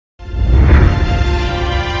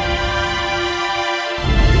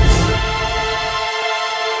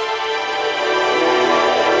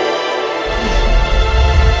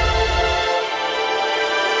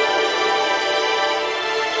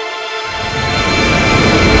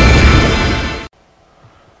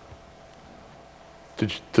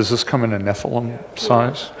Does this come in a Nephilim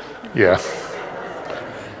size? Yeah.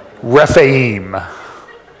 Rephaim.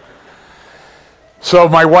 So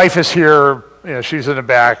my wife is here, she's in the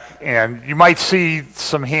back, and you might see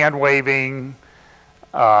some hand waving.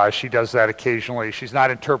 She does that occasionally. She's not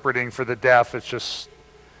interpreting for the deaf, it's just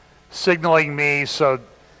signaling me. So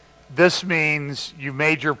this means you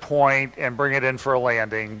made your point and bring it in for a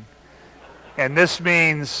landing. And this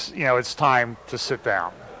means, it's time to sit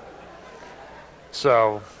down.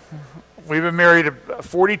 So we've been married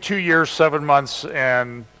 42 years, 7 months,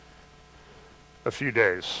 and a few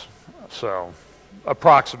days. So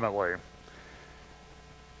approximately.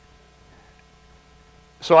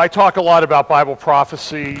 So I talk a lot about Bible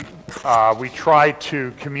prophecy. We try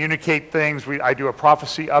to communicate things. I do a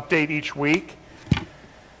prophecy update each week.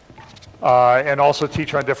 And also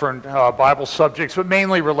teach on different Bible subjects, but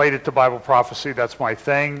mainly related to Bible prophecy. That's my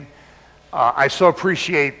thing. I so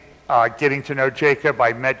appreciate getting to know Jacob.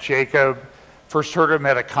 I met Jacob, first heard him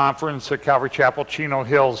at a conference at Calvary Chapel, Chino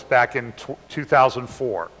Hills, back in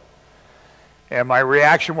 2004. And my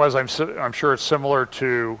reaction was, I'm sure it's similar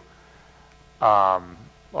to a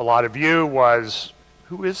lot of you, was,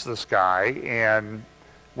 who is this guy and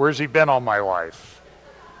where's he been all my life?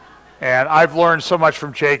 And I've learned so much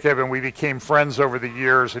from Jacob, and we became friends over the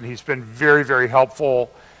years, and he's been very, very helpful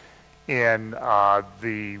in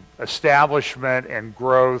the establishment and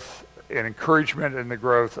growth and encouragement in the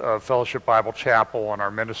growth of Fellowship Bible Chapel and our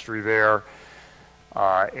ministry there.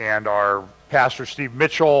 And our pastor, Steve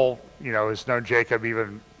Mitchell, has known Jacob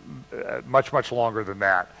even much, much longer than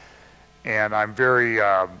that. And I'm very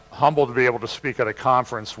humbled to be able to speak at a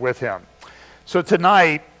conference with him. So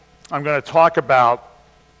tonight, I'm going to talk about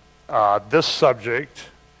this subject,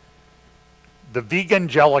 the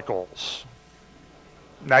Vegangelicals.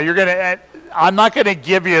 Now I'm not going to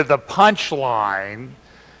give you the punchline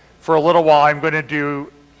for a little while. I'm going to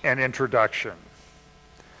do an introduction.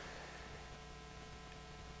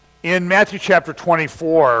 In Matthew chapter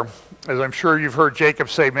 24, as I'm sure you've heard Jacob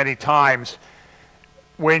say many times,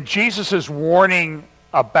 when Jesus is warning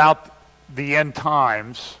about the end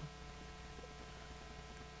times,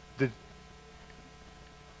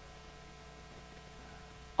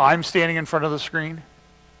 I'm standing in front of the screen?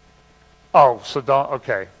 Oh, so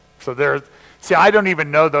okay. So see, I don't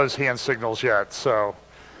even know those hand signals yet, so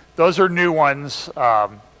those are new ones.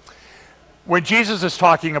 When Jesus is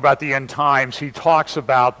talking about the end times, he talks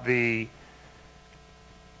about the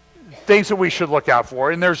things that we should look out for.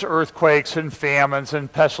 And there's earthquakes and famines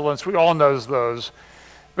and pestilence. We all know those.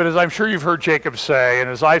 But as I'm sure you've heard Jacob say, and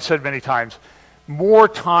as I've said many times, more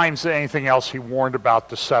times than anything else, he warned about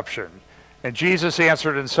deception. And Jesus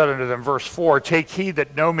answered and said unto them, verse 4, take heed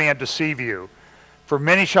that no man deceive you. For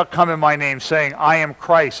many shall come in my name, saying, I am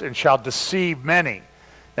Christ, and shall deceive many.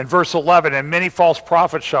 And verse 11, and many false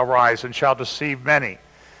prophets shall rise, and shall deceive many.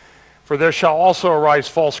 For there shall also arise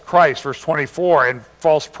false Christs, verse 24, and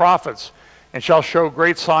false prophets, and shall show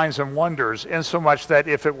great signs and wonders, insomuch that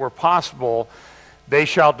if it were possible, they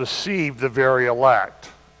shall deceive the very elect.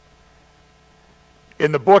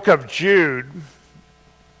 In the book of Jude,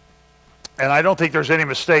 and I don't think there's any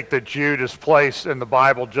mistake that Jude is placed in the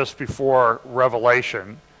Bible just before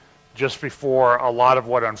Revelation, just before a lot of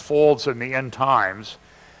what unfolds in the end times.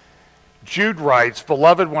 Jude writes,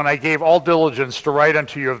 Beloved, when I gave all diligence to write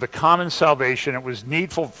unto you of the common salvation, it was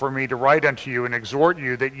needful for me to write unto you and exhort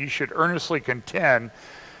you that you should earnestly contend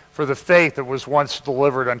for the faith that was once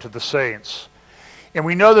delivered unto the saints. And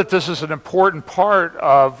we know that this is an important part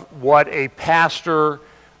of what a pastor,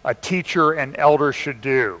 a teacher, and elder should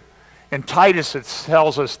do. In Titus, it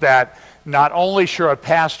tells us that not only should a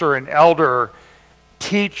pastor and elder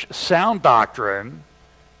teach sound doctrine,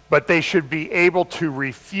 but they should be able to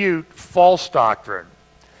refute false doctrine.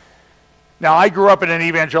 Now, I grew up in an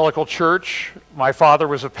evangelical church. My father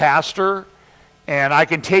was a pastor, and I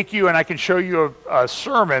can take you and I can show you a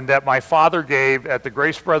sermon that my father gave at the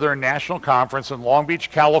Grace Brethren National Conference in Long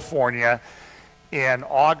Beach, California in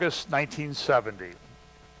August 1970.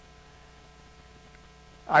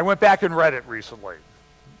 I went back and read it recently.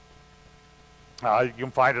 You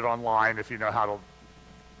can find it online if you know how to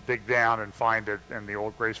dig down and find it in the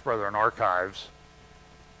old Grace Brethren archives.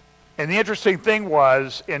 And the interesting thing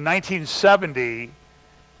was, in 1970,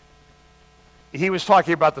 he was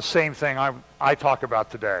talking about the same thing I talk about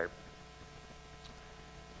today.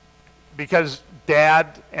 Because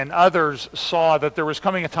Dad and others saw that there was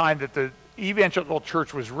coming a time that the evangelical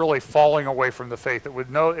church was really falling away from the faith. It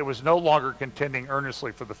was no longer contending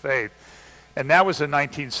earnestly for the faith. And that was in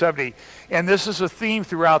 1970. And this is a theme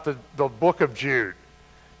throughout the book of Jude.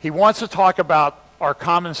 He wants to talk about our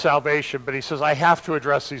common salvation, but he says, I have to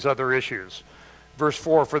address these other issues. Verse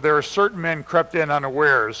 4, for there are certain men crept in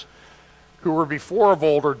unawares, who were before of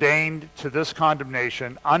old ordained to this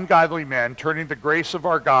condemnation, ungodly men, turning the grace of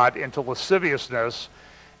our God into lasciviousness,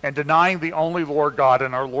 and denying the only Lord God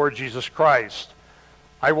and our Lord Jesus Christ.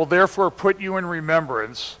 I will therefore put you in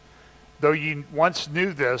remembrance, though ye once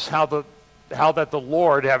knew this, how that the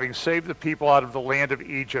Lord, having saved the people out of the land of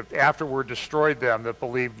Egypt, afterward destroyed them that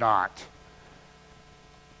believed not.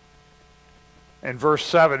 In verse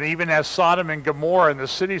 7, even as Sodom and Gomorrah and the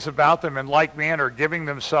cities about them in like manner, giving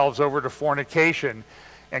themselves over to fornication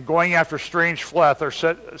and going after strange flesh, are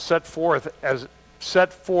set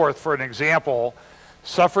forth for an example,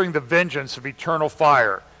 suffering the vengeance of eternal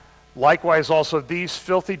fire. Likewise also these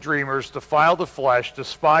filthy dreamers defile the flesh,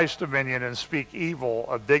 despise dominion, and speak evil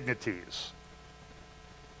of dignities.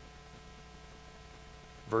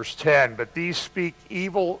 Verse 10, but these speak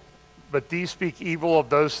evil of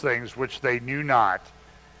those things which they knew not,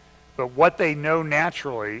 but what they know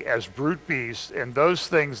naturally as brute beasts, and those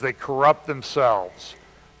things they corrupt themselves.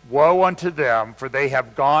 Woe unto them, for they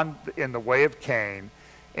have gone in the way of Cain,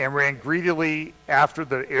 and ran greedily after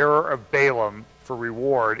the error of Balaam for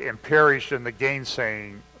reward, and perished in the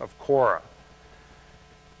gainsaying of Korah.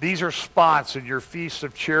 These are spots in your feasts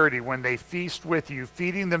of charity, when they feast with you,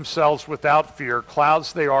 feeding themselves without fear,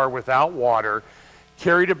 clouds they are without water,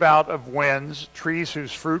 carried about of winds, trees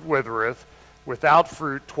whose fruit withereth, without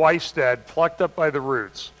fruit, twice dead, plucked up by the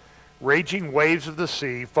roots, raging waves of the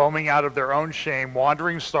sea, foaming out of their own shame,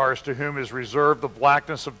 wandering stars, to whom is reserved the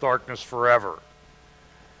blackness of darkness forever.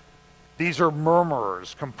 These are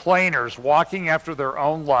murmurers, complainers, walking after their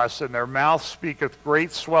own lusts, and their mouth speaketh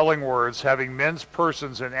great swelling words, having men's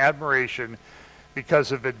persons in admiration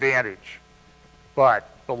because of advantage. But,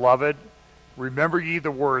 beloved, remember ye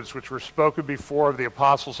the words which were spoken before of the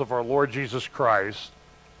apostles of our Lord Jesus Christ,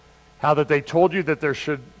 how that they told you that there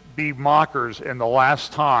should be mockers in the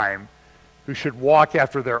last time, who should walk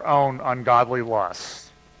after their own ungodly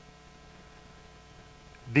lusts.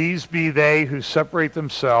 These be they who separate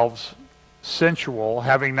themselves, sensual,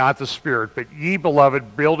 having not the Spirit. But ye,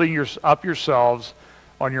 beloved, building up yourselves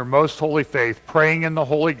on your most holy faith, praying in the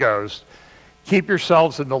Holy Ghost, keep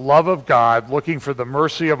yourselves in the love of God, looking for the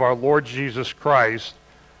mercy of our Lord Jesus Christ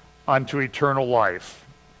unto eternal life.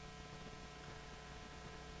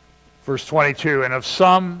 Verse 22, and of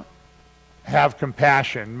some have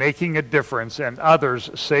compassion, making a difference, and others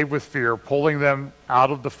save with fear, pulling them out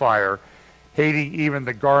of the fire, hating even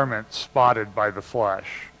the garment spotted by the flesh.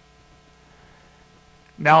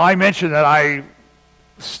 Now, I mentioned that I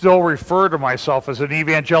still refer to myself as an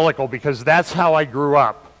evangelical because that's how I grew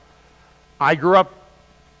up. I grew up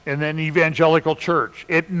in an evangelical church.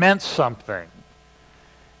 It meant something.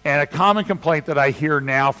 And a common complaint that I hear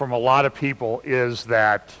now from a lot of people is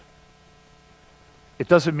that it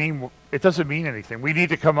doesn't mean anything. We need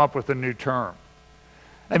to come up with a new term.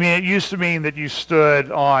 I mean, it used to mean that you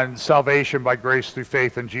stood on salvation by grace through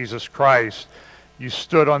faith in Jesus Christ. You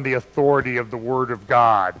stood on the authority of the Word of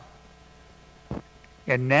God.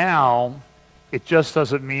 And now, it just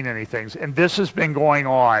doesn't mean anything. And this has been going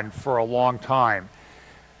on for a long time.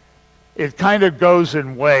 It kind of goes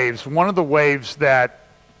in waves. One of the waves that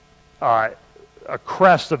a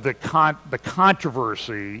crest of the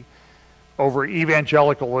controversy over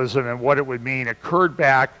evangelicalism and what it would mean occurred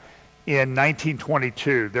back in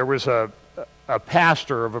 1922. There was a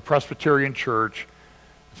pastor of a Presbyterian church,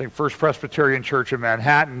 I think First Presbyterian Church in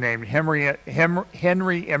Manhattan, named Henry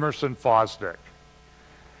Emerson Fosdick.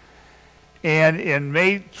 And in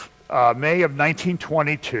May of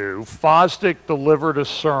 1922, Fosdick delivered a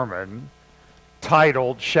sermon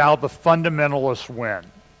titled, "Shall the Fundamentalists Win?"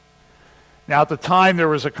 Now, at the time, there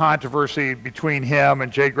was a controversy between him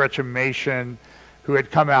and J. Gresham Machen, who had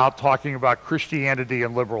come out talking about Christianity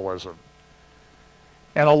and liberalism.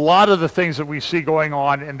 And a lot of the things that we see going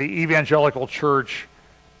on in the evangelical church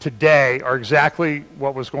today are exactly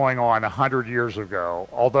what was going on 100 years ago,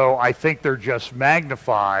 although I think they're just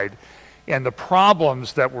magnified. And the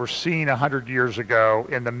problems that were seen 100 years ago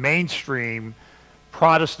in the mainstream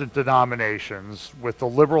Protestant denominations with the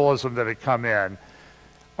liberalism that had come in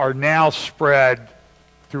are now spread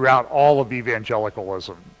throughout all of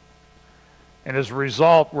evangelicalism. And as a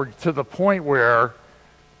result, we're to the point where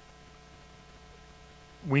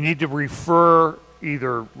we need to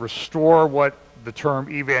either restore what the term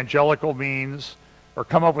evangelical means or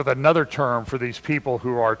come up with another term for these people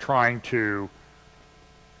who are trying to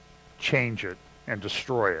change it and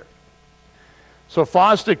destroy it. So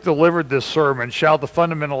Fosdick delivered this sermon, "Shall the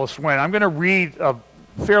Fundamentalists Win?" I'm going to read a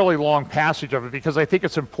fairly long passage of it because I think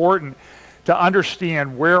it's important to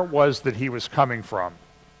understand where it was that he was coming from.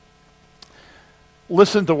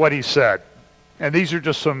 Listen to what he said. And these are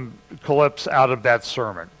just some clips out of that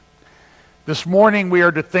sermon. This morning we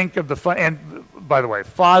are to think of and by the way,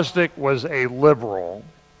 Fosdick was a liberal.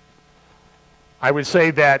 I would say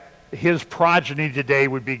that his progeny today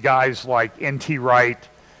would be guys like N.T. Wright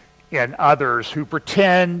and others who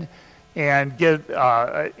pretend and get,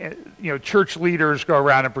 church leaders go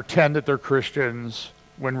around and pretend that they're Christians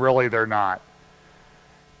when really they're not.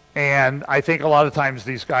 And I think a lot of times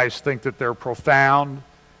these guys think that they're profound,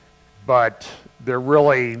 but they're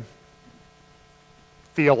really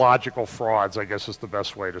theological frauds, I guess is the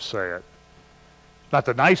best way to say it. Not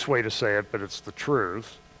the nice way to say it, but it's the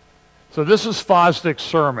truth. So this is Fosdick's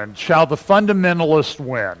sermon, Shall the Fundamentalist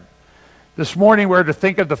Win? This morning we're to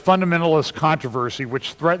think of the fundamentalist controversy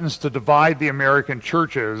which threatens to divide the American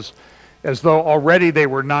churches as though already they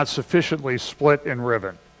were not sufficiently split and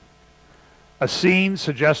riven. A scene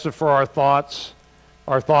suggested for our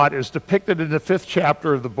thought is depicted in the 5th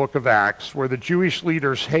chapter of the book of Acts, where the Jewish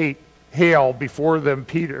leaders hail before them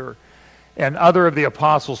Peter and other of the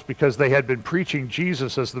apostles because they had been preaching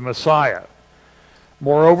Jesus as the Messiah.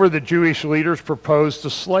 Moreover, the Jewish leaders proposed to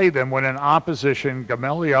slay them when in opposition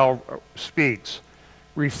Gamaliel speaks,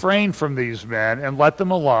 refrain from these men and let them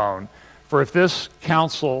alone, for if this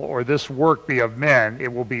counsel or this work be of men,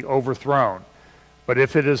 it will be overthrown. But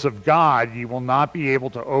if it is of God, ye will not be able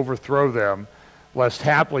to overthrow them, lest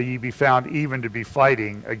haply ye be found even to be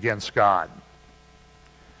fighting against God.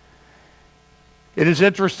 It is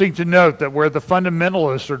interesting to note that where the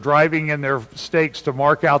fundamentalists are driving in their stakes to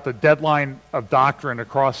mark out the deadline of doctrine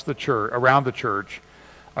across the church, around the church,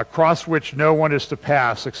 across which no one is to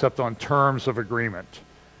pass except on terms of agreement.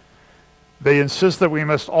 They insist that we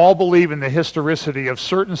must all believe in the historicity of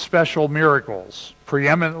certain special miracles,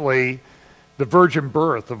 preeminently the virgin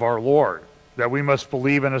birth of our Lord, that we must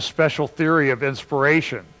believe in a special theory of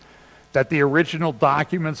inspiration, that the original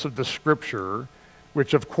documents of the Scripture,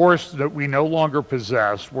 which of course that we no longer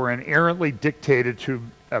possess, were inerrantly dictated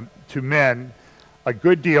to men a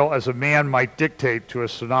good deal as a man might dictate to a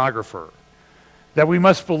stenographer. That we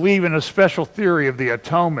must believe in a special theory of the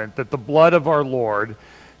atonement, that the blood of our Lord,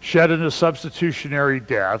 shed in a substitutionary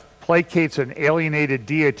death, placates an alienated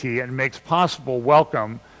deity and makes possible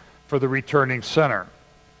welcome for the returning sinner.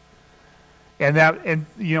 And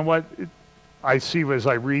you know what I see as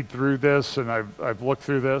I read through this and I've looked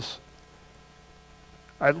through this,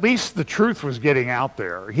 at least the truth was getting out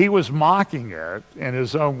there. He was mocking it in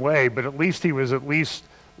his own way, but at least he was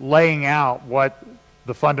laying out what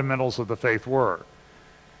the fundamentals of the faith were.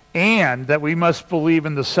 And that we must believe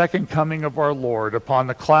in the second coming of our Lord upon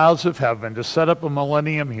the clouds of heaven to set up a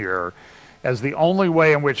millennium here as the only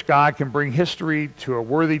way in which God can bring history to a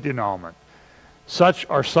worthy denouement. Such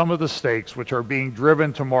are some of the stakes which are being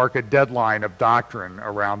driven to mark a deadline of doctrine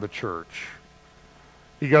around the church.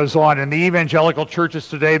 He goes on, in the evangelical churches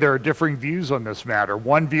today, there are differing views on this matter.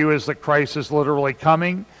 One view is that Christ is literally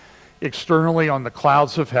coming externally on the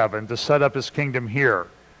clouds of heaven to set up his kingdom here.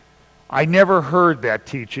 I never heard that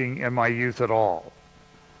teaching in my youth at all.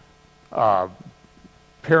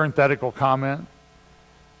 Parenthetical comment.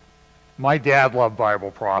 My dad loved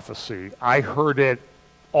Bible prophecy. I heard it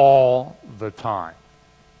all the time.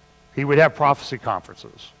 He would have prophecy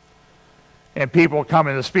conferences. And people would come,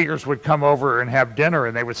 and the speakers would come over and have dinner,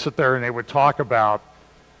 and they would sit there and they would talk about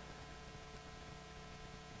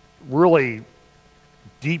really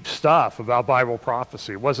deep stuff about Bible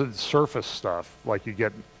prophecy. It wasn't surface stuff like you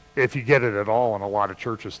get, if you get it at all, in a lot of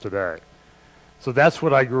churches today. So that's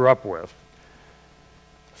what I grew up with.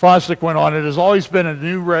 Fosdick went on, it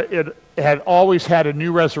had always had a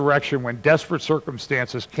new resurrection when desperate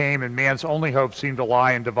circumstances came and man's only hope seemed to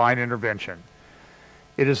lie in divine intervention.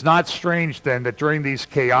 It is not strange then that during these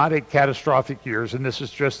chaotic, catastrophic years, and this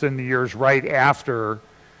is just in the years right after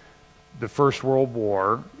the First World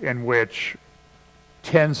War, in which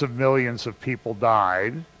tens of millions of people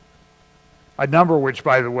died, a number which,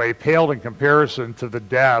 by the way, paled in comparison to the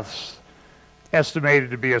deaths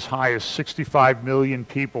estimated to be as high as 65 million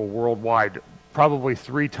people worldwide. Probably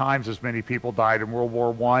 3 times as many people died in World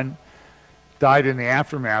War I, died in the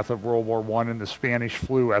aftermath of World War I in the Spanish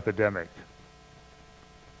flu epidemic.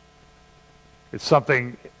 It's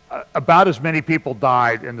something, about as many people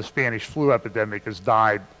died in the Spanish flu epidemic as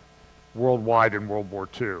died worldwide in World War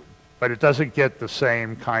II. But it doesn't get the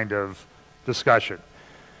same kind of discussion.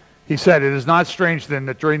 He said, it is not strange then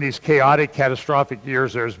that during these chaotic, catastrophic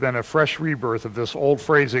years there has been a fresh rebirth of this old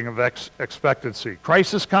phrasing of expectancy.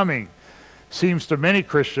 Christ is coming seems to many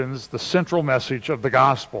Christians the central message of the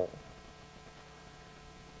gospel.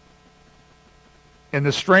 And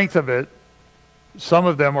the strength of it Some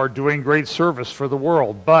of them are doing great service for the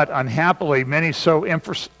world, but unhappily, many so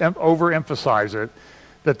overemphasize it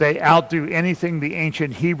that they outdo anything the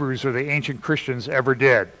ancient Hebrews or the ancient Christians ever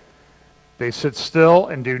did. They sit still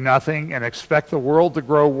and do nothing and expect the world to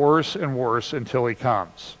grow worse and worse until he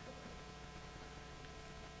comes.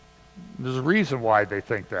 There's a reason why they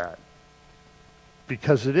think that.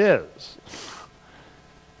 Because it is.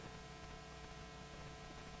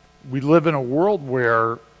 We live in a world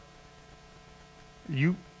where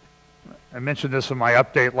I mentioned this in my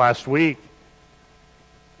update last week,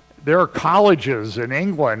 there are colleges in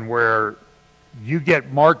England where you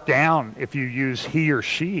get marked down if you use he or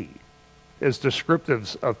she as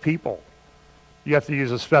descriptives of people. You have to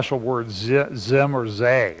use a special word, zim or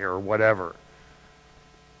they or whatever.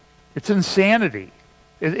 It's insanity.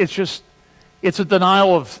 It's a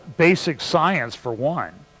denial of basic science, for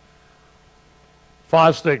one.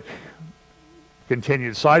 Fosdick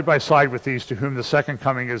continued, side by side with these to whom the second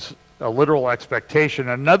coming is a literal expectation,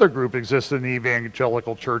 another group exists in the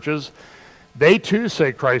evangelical churches. They too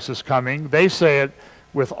say Christ is coming. They say it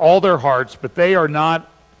with all their hearts, but they are not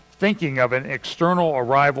thinking of an external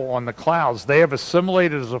arrival on the clouds. They have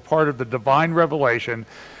assimilated as a part of the divine revelation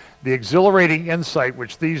the exhilarating insight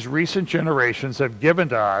which these recent generations have given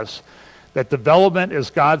to us, that development is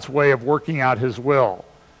God's way of working out his will.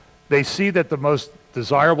 They see that the most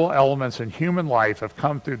desirable elements in human life have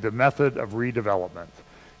come through the method of redevelopment.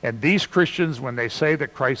 And these Christians, when they say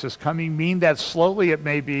that Christ is coming, mean that slowly it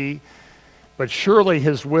may be, but surely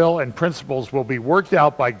his will and principles will be worked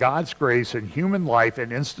out by God's grace in human life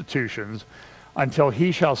and institutions until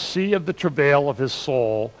he shall see of the travail of his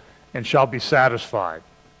soul and shall be satisfied.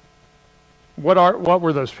 What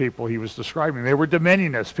were those people he was describing? They were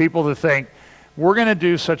dominionists, people that think, we're going to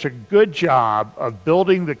do such a good job of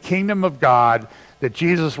building the kingdom of God that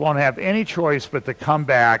Jesus won't have any choice but to come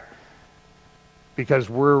back because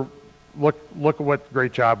look at what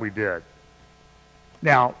great job we did.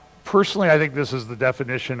 Now, personally, I think this is the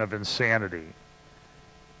definition of insanity.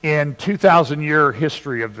 In 2,000-year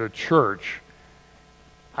history of the church,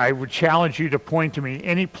 I would challenge you to point to me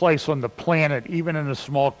any place on the planet, even in a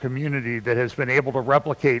small community, that has been able to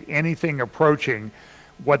replicate anything approaching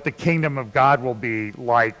what the kingdom of God will be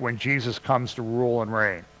like when Jesus comes to rule and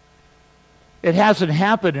reign. It hasn't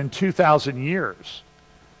happened in 2,000 years.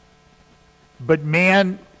 But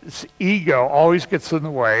man's ego always gets in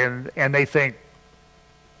the way, and they think,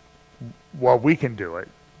 well, we can do it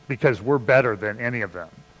because we're better than any of them.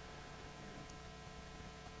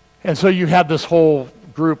 And so you have this whole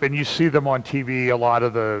group, and you see them on TV, a lot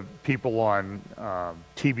of the people on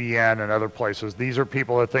TBN and other places. These are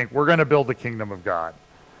people that think, we're going to build the kingdom of God.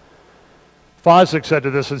 Fosdick said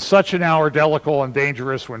to this, in such an hour delicate and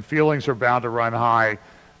dangerous when feelings are bound to run high,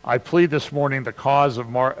 I plead this morning the cause of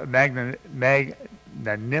magnanimity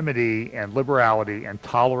and liberality and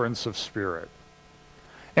tolerance of spirit.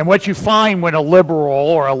 And what you find when a liberal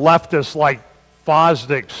or a leftist like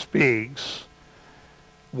Fosdick speaks,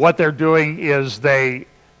 what they're doing is they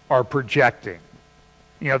are projecting.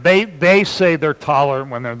 You know, they say they're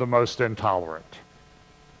tolerant when they're the most intolerant.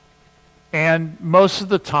 And most of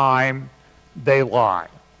the time, they lie.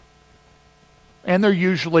 And they're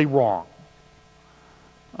usually wrong.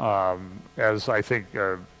 As I think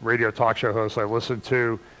a radio talk show host I listen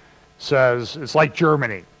to says, it's like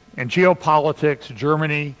Germany. In geopolitics,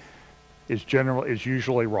 Germany is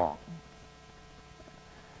usually wrong.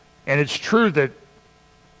 And it's true that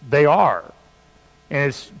they are. And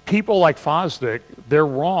it's people like Fosdick, they're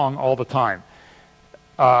wrong all the time.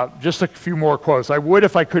 Just a few more quotes. I would,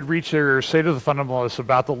 if I could reach there, say to the fundamentalists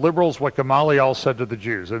about the liberals what Gamaliel said to the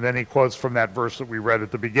Jews. And then he quotes from that verse that we read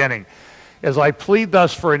at the beginning. As I plead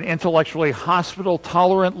thus for an intellectually hospitable,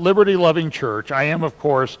 tolerant, liberty-loving church, I am, of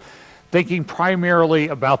course, thinking primarily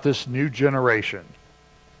about this new generation.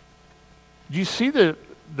 Do you see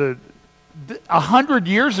 100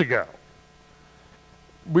 years ago,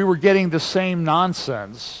 we were getting the same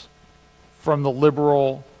nonsense from the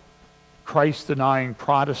liberal, Christ-denying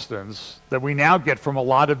Protestants that we now get from a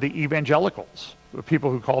lot of the evangelicals, the people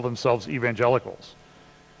who call themselves evangelicals.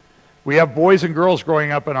 We have boys and girls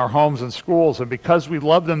growing up in our homes and schools, and because we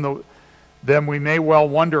love them, we may well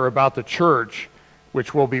wonder about the church,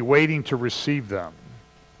 which will be waiting to receive them.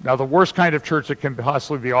 Now, the worst kind of church that can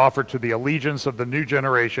possibly be offered to the allegiance of the new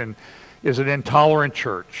generation is an intolerant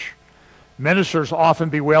church. Ministers often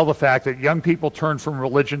bewail the fact that young people turn from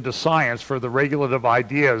religion to science for the regulative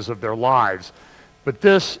ideas of their lives, but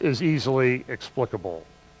this is easily explicable.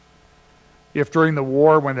 If during the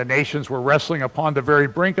war, when the nations were wrestling upon the very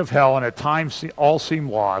brink of hell and at times all seemed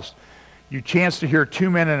lost, You chance to hear two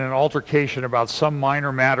men in an altercation about some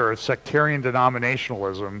minor matter of sectarian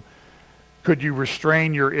denominationalism. Could you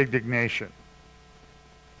restrain your indignation?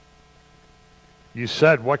 You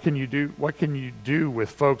said, what can you do? What can you do with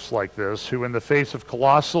folks like this who, in the face of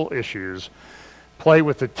colossal issues, play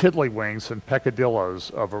with the tiddlywinks and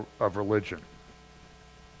peccadillos of religion?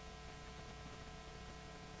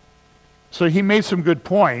 So he made some good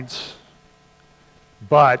points,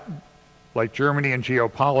 but like Germany and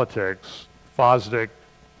geopolitics, Fosdick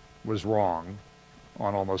was wrong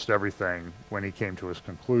on almost everything when he came to his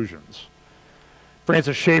conclusions.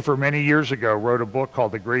 Francis Schaeffer, many years ago, wrote a book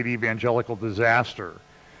called The Great Evangelical Disaster.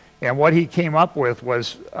 And what he came up with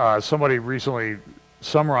was, somebody recently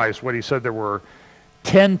summarized what he said. There were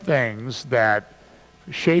 10 things that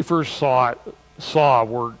Schaeffer saw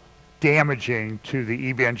were damaging to the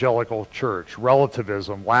evangelical church: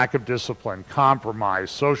 relativism, lack of discipline, compromise,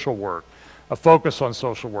 social work, a focus on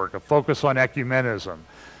social work, a focus on ecumenism,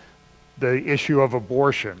 the issue of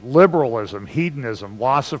abortion, liberalism, hedonism,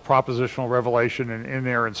 loss of propositional revelation and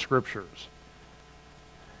inerrant scriptures.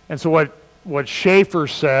 And so what Schaeffer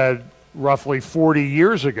said roughly 40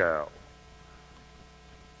 years ago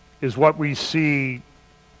is what we see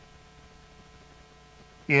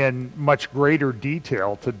in much greater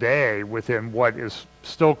detail today within what is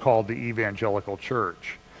still called the evangelical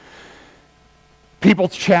church. People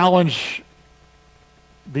challenge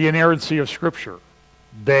the inerrancy of Scripture.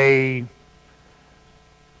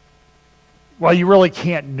 Well, you really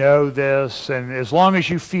can't know this, and as long as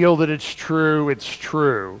you feel that it's true, it's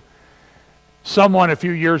true. Someone a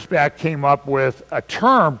few years back came up with a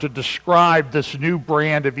term to describe this new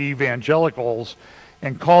brand of evangelicals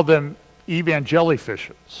and called them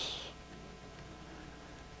evangelifishes.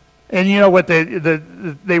 And you know what,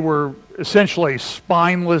 they were essentially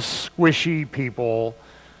spineless, squishy people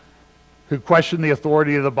who questioned the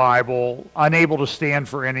authority of the Bible, unable to stand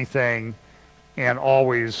for anything, and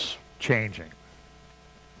always changing.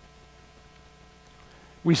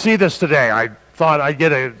 We see this today. I thought I'd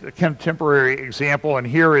get a contemporary example, and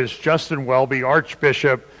here is Justin Welby,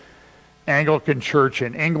 Archbishop, Anglican Church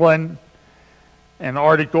in England. An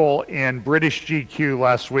article in British GQ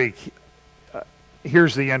last week.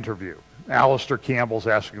 Here's the interview. Alistair Campbell's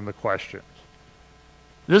asking the questions.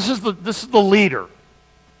 This is the leader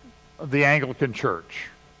of the Anglican Church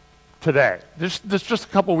today. This just a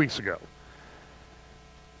couple weeks ago.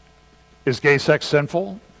 Is gay sex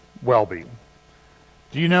sinful? Welby.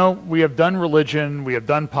 Do you know, we have done religion, we have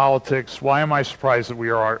done politics. Why am I surprised that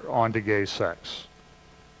we are on to gay sex?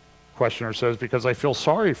 Questioner says, because I feel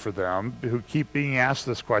sorry for them who keep being asked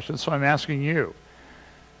this question, so I'm asking you.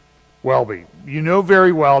 Welby, you know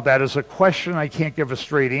very well that is a question I can't give a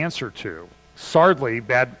straight answer to. Sorry,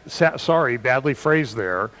 badly phrased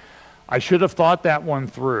there. I should have thought that one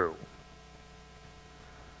through.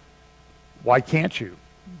 Why can't you?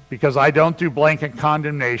 Because I don't do blanket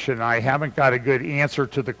condemnation. I haven't got a good answer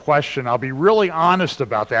to the question. I'll be really honest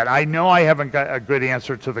about that. I know I haven't got a good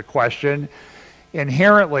answer to the question.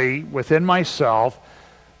 Inherently, within myself,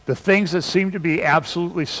 the things that seem to be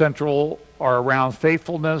absolutely central are around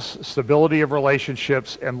faithfulness, stability of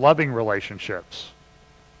relationships, and loving relationships.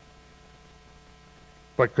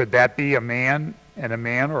 But could that be a man and a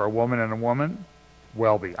man, or a woman and a woman?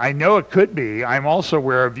 Welby. I know it could be. I'm also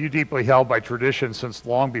aware of view deeply held by tradition since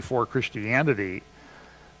long before Christianity,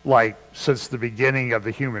 like since the beginning of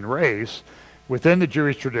the human race, within the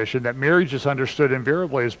Jewish tradition, that marriage is understood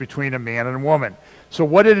invariably as between a man and a woman. So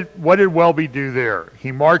what did Welby do there?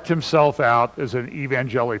 He marked himself out as an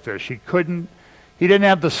evangelifish. He didn't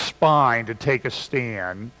have the spine to take a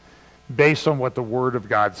stand based on what the Word of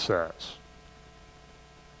God says.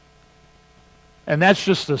 And that's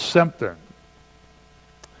just a symptom.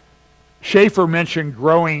 Schaeffer mentioned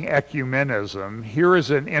growing ecumenism. Here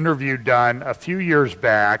is an interview done a few years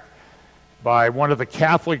back by one of the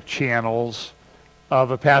Catholic channels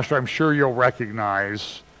of a pastor I'm sure you'll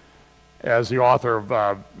recognize as the author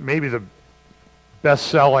of maybe the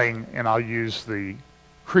best-selling, and I'll use the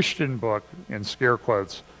Christian book in scare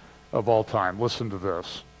quotes, of all time. Listen to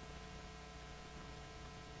this.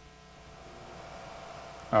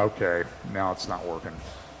 Okay, now it's not working.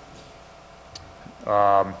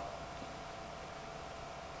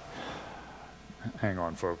 Hang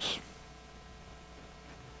on, folks.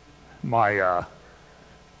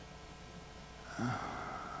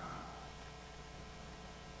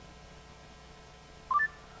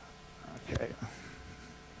 Okay.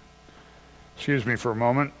 Excuse me for a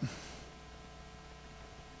moment.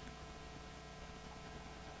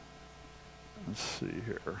 Let's see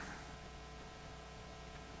here.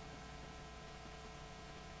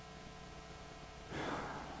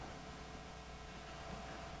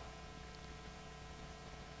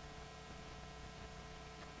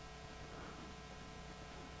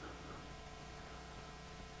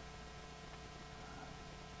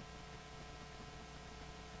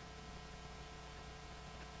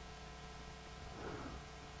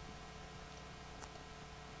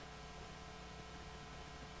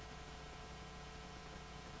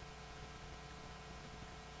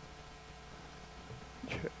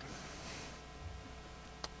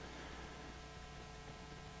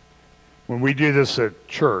 When we do this at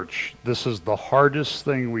church, this is the hardest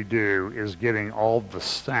thing we do, is getting all the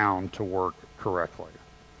sound to work correctly.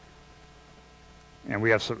 And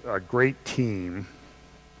we have a great team,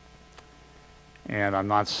 and I'm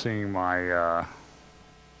not seeing my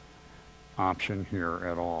option here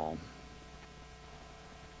at all.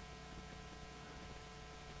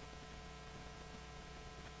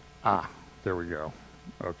 Ah, there we go.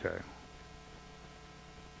 Okay.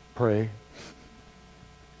 Pray.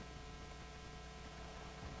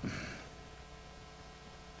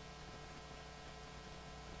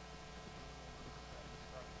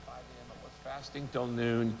 Fasting till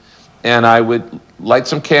noon, and I would light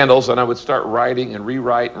some candles, and I would start writing and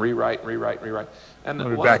rewrite and rewrite and rewrite and rewrite. And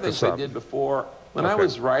one of the things I did before, when I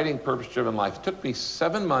was writing Purpose-Driven Life, it took me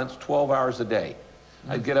 7 months, 12 hours a day.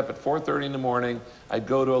 I'd get up at 4:30 in the morning, I'd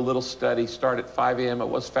go to a little study, start at 5 a.m. It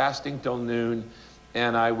was fasting till noon,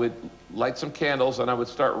 and I would light some candles, and I would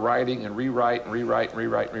start writing and rewrite and rewrite and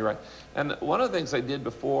rewrite and rewrite. And one of the things I did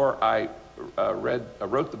before I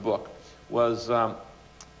wrote the book was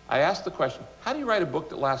I asked the question, how do you write a book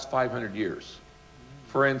that lasts 500 years?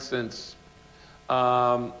 For instance,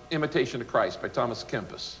 Imitation of Christ by Thomas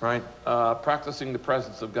Kempis, right? Practicing the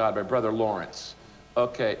Presence of God by Brother Lawrence.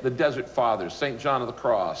 Okay, The Desert Fathers, St. John of the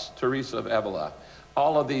Cross, Teresa of Avila,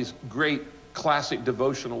 all of these great classic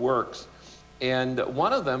devotional works. And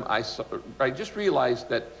one of them, I just realized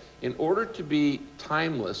that in order to be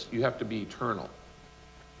timeless, you have to be eternal.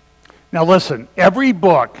 Now listen, every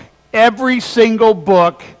book, every single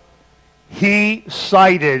book he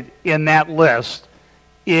cited in that list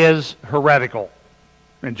is heretical.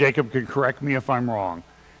 And Jacob can correct me if I'm wrong.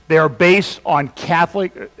 They are based on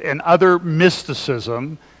Catholic and other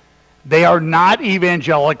mysticism. They are not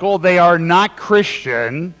evangelical. They are not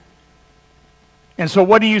Christian. And so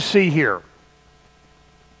what do you see here?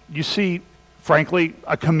 You see, frankly,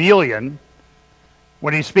 a chameleon.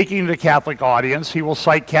 When he's speaking to the Catholic audience, he will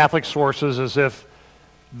cite Catholic sources as if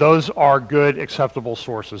those are good, acceptable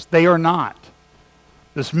sources. They are not.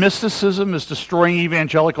 This mysticism is destroying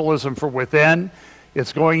evangelicalism from within.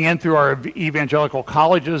 It's going in through our evangelical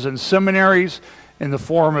colleges and seminaries in the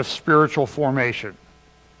form of spiritual formation.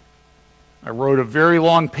 I wrote a very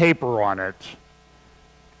long paper on it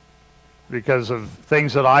because of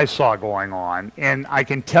things that I saw going on, and I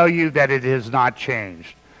can tell you that it has not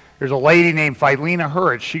changed. There's a lady named Phileena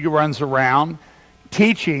Hurwitz. She runs around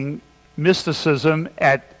teaching mysticism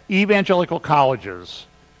at evangelical colleges,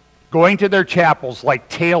 going to their chapels like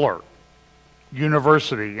Taylor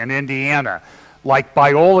University in Indiana, like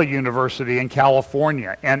Biola University in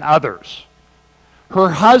California, and others. Her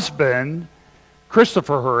husband,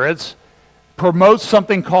 Christopher Hurwitz, promotes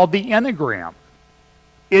something called the Enneagram.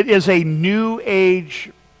 It is a new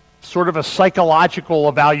age, sort of a psychological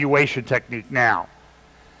evaluation technique now.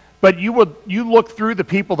 But you look through the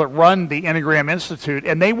people that run the Enneagram Institute,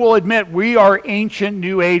 and they will admit we are ancient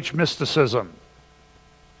New Age mysticism.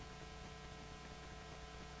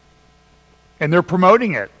 And they're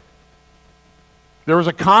promoting it. There was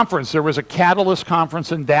a conference, there was a Catalyst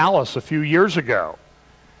conference in Dallas a few years ago.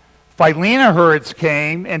 Phileena Hurwitz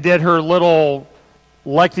came and did her little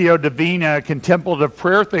Lectio Divina contemplative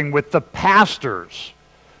prayer thing with the pastors.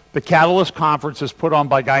 The Catalyst conference is put on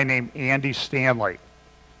by a guy named Andy Stanley,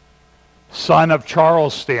 son of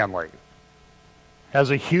Charles Stanley.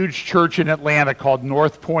 Has a huge church in Atlanta called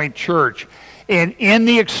North Point Church. And in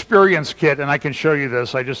the experience kit, and I can show you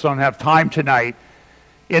this, I just don't have time tonight,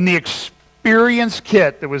 in the experience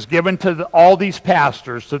kit that was given to all these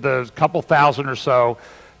pastors, to the couple thousand or so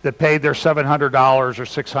that paid their $700 or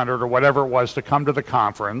 $600 or whatever it was to come to the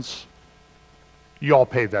conference. You all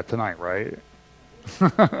paid that tonight, right?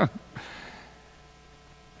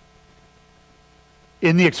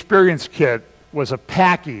 In the experience kit was a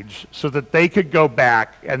package so that they could go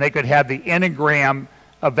back and they could have the Enneagram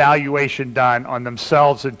evaluation done on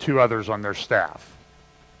themselves and 2 others on their staff.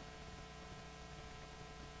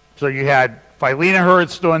 So you had Phileena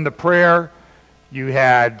Hurwitz doing the prayer, you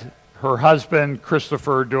had her husband,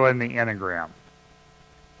 Christopher, doing the Enneagram.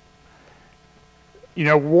 You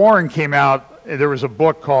know, Warren came out, there was a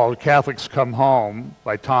book called Catholics Come Home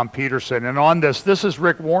by Tom Peterson, and on this is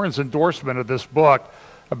Rick Warren's endorsement of this book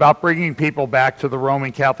about bringing people back to the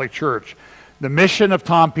Roman Catholic Church. The mission of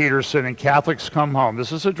Tom Peterson and Catholics Come Home,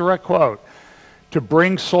 this is a direct quote, to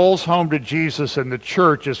bring souls home to Jesus and the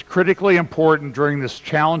church is critically important during this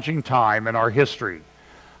challenging time in our history.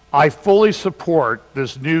 I fully support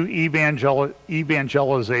this new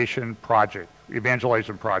evangelization project.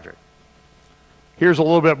 Here's a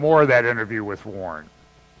little bit more of that interview with Warren.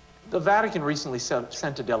 The Vatican recently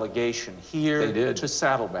sent a delegation here to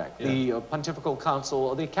Saddleback, the Pontifical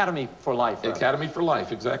Council, the Academy for Life. The Academy for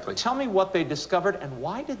Life, exactly. Tell me what they discovered and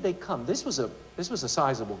why did they come? This was a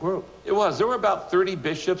sizable group. It was. There were about 30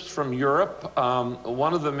 bishops from Europe.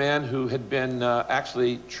 One of the men who had been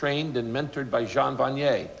actually trained and mentored by Jean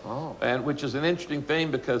Vanier, and which is an interesting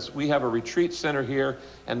thing because we have a retreat center here,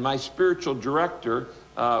 and my spiritual director,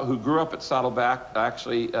 who grew up at Saddleback,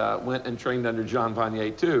 actually went and trained under John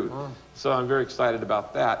Vanier too. So I'm very excited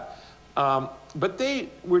about that. But they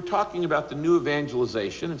were talking about the new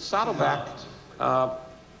evangelization, and Saddleback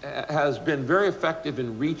has been very effective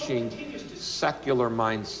in reaching secular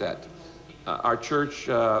mindset. Our church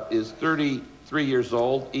is 33 years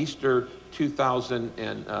old. Easter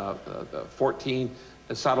 2014,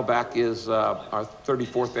 Saddleback is our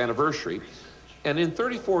 34th anniversary. And in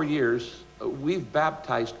 34 years, we've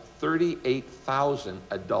baptized 38,000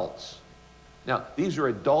 adults. Now, these are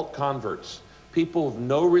adult converts, people of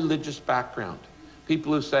no religious background,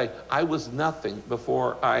 people who say, I was nothing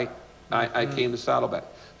before I came to Saddleback.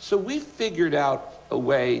 So we figured out a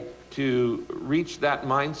way to reach that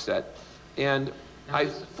mindset, and I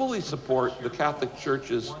fully support the Catholic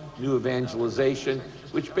Church's new evangelization,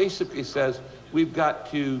 which basically says we've got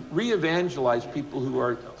to re-evangelize people who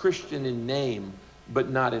are Christian in name, but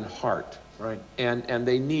not in heart. Right. And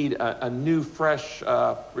they need a new, fresh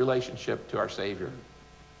relationship to our Savior.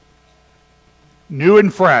 New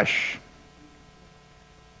and fresh.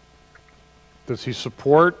 Does he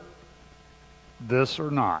support this or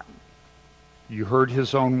not? You heard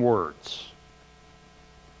his own words.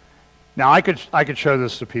 Now, I could show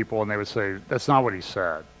this to people and they would say, that's not what he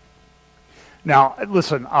said. Now,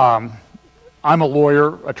 listen, I'm a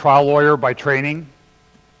lawyer, a trial lawyer by training,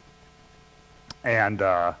 and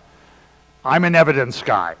I'm an evidence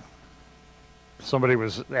guy. Somebody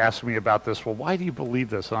was asking me about this, well, why do you believe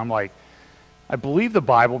this? And I'm like, I believe the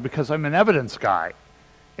Bible because I'm an evidence guy.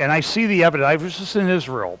 And I see the evidence. I was just in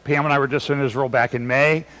Israel. Pam and I were just in Israel back in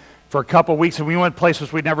May for a couple of weeks, and we went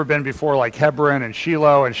places we'd never been before, like Hebron and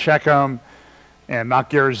Shiloh and Shechem and Mount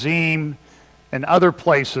Gerizim and other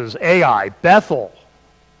places, Ai, Bethel,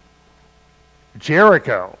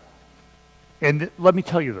 Jericho. And let me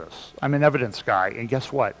tell you this, I'm an evidence guy, and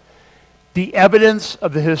guess what? The evidence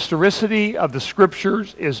of the historicity of the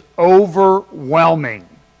scriptures is overwhelming.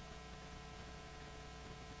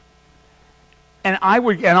 And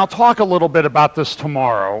I'll talk a little bit about this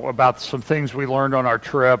tomorrow, about some things we learned on our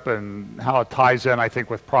trip and how it ties in, I think,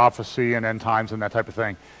 with prophecy and end times and that type of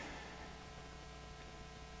thing.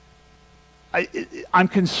 I'm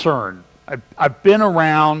concerned. I've been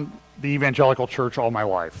around the evangelical church all my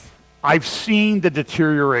life. I've seen the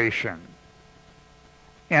deterioration.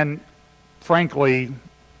 And frankly,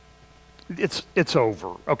 it's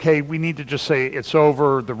over. Okay, we need to just say it's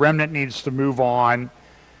over. The remnant needs to move on.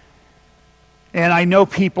 And I know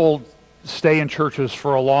people stay in churches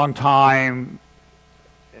for a long time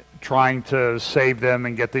trying to save them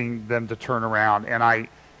and getting them to turn around. And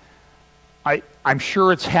I'm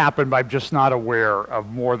sure it's happened, but I'm just not aware of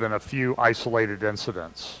more than a few isolated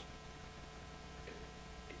incidents.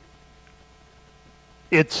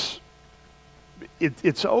 It's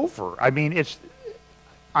over. I mean,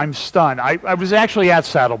 I'm stunned. I was actually at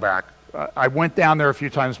Saddleback. I went down there a few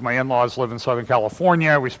times. My in-laws live in Southern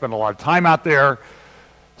California. We spent a lot of time out there.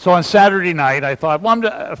 So on Saturday night, I thought, well,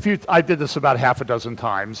 I did this about half a dozen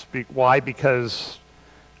times. Why? Because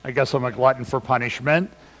I guess I'm a glutton for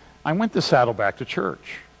punishment. I went to Saddleback to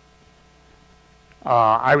church.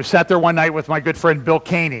 I was sat there one night with my good friend Bill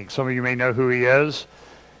Koenig. Some of you may know who he is.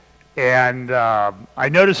 And I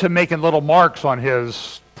noticed him making little marks on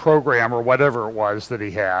his program or whatever it was that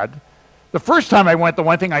he had. The first time I went, the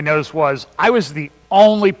one thing I noticed was I was the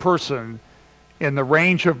only person in the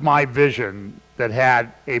range of my vision that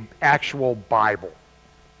had an actual Bible.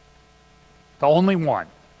 The only one.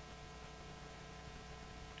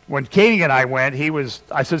 When Koenig and I went,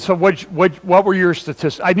 I said, so what were your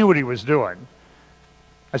statistics? I knew what he was doing.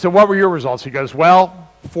 I said, what were your results? He goes, well,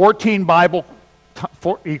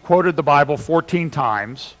 he quoted the Bible 14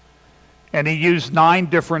 times, and he used 9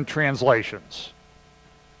 different translations.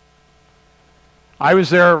 I was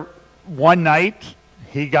there one night.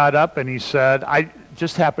 He got up and he said, I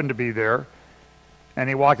just happened to be there. And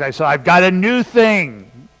he walked, I said, I've got a new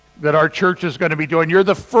thing that our church is going to be doing. You're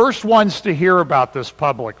the first ones to hear about this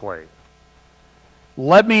publicly.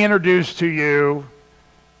 Let me introduce to you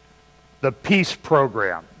the Peace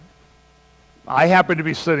Program. I happened to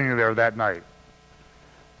be sitting there that night.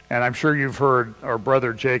 And I'm sure you've heard our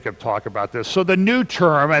brother Jacob talk about this. So the new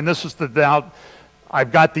term, and this is the doubt,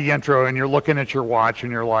 I've got the intro, and you're looking at your watch,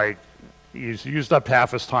 and you're like, He's used up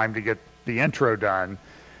half his time to get the intro done,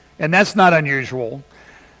 and that's not unusual.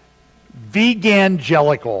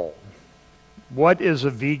 Vegangelical. What is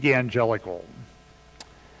a vegangelical?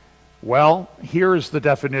 Well, here is the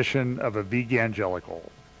definition of a vegangelical.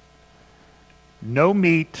 No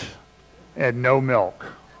meat and no milk.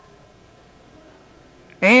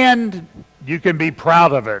 And you can be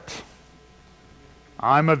proud of it.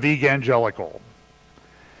 I'm a vegangelical.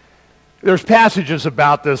 There's passages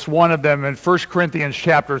about this. One of them in 1 Corinthians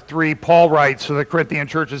chapter 3, Paul writes to the Corinthian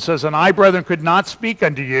church, it says, "And I, brethren, could not speak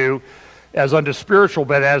unto you as unto spiritual,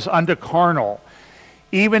 but as unto carnal,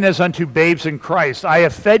 even as unto babes in Christ. I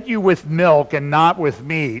have fed you with milk and not with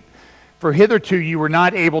meat, for hitherto you were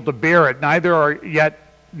not able to bear it, neither are yet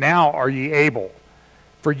now are ye able.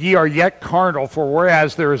 For ye are yet carnal, for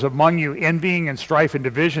whereas there is among you envying and strife and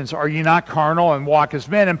divisions, are ye not carnal and walk as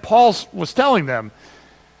men?" And Paul was telling them,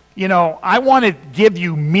 you know, I want to give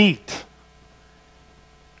you meat,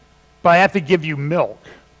 but I have to give you milk.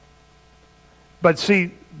 But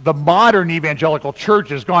see, the modern evangelical church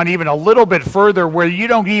has gone even a little bit further where you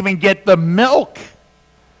don't even get the milk.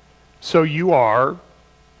 So you are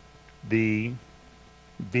the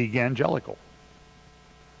Vegangelical.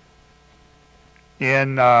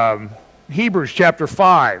 In Hebrews chapter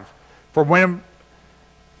 5,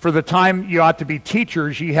 for the time you ought to be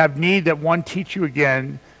teachers, ye have need that one teach you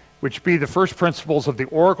again, which be the first principles of the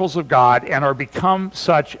oracles of God, and are become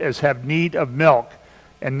such as have need of milk,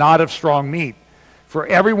 and not of strong meat. For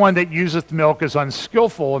everyone that useth milk is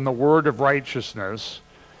unskillful in the word of righteousness,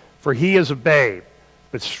 for he is a babe.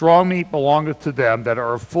 But strong meat belongeth to them that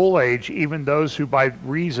are of full age, even those who by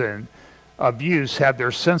reason of use have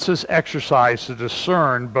their senses exercised to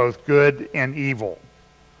discern both good and evil.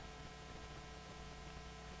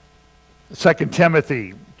 2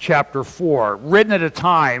 Timothy chapter 4, written at a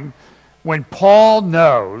time when Paul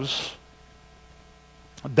knows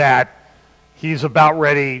that he's about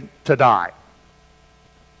ready to die.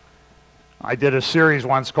 I did a series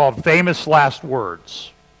once called Famous Last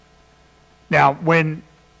Words. Now, when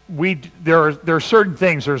there are certain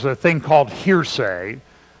things, there's a thing called hearsay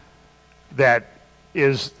that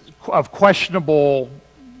is of questionable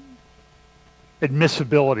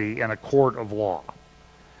admissibility in a court of law.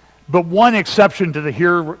 But one exception to the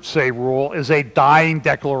hearsay rule is a dying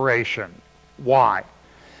declaration. Why?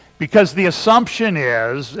 Because the assumption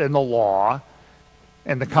is in the law,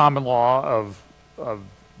 in the common law of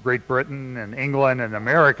Great Britain and England and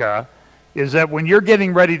America, is that when you're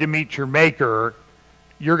getting ready to meet your maker,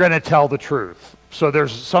 you're going to tell the truth. So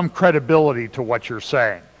there's some credibility to what you're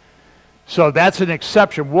saying. So that's an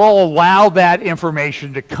exception. We'll allow that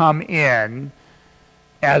information to come in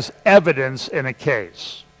as evidence in a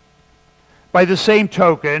case. By the same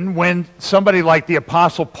token, when somebody like the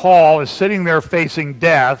Apostle Paul is sitting there facing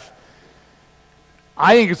death,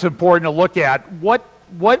 I think it's important to look at what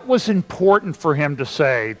was important for him to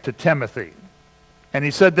say to Timothy. And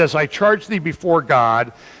he said this, "I charge thee before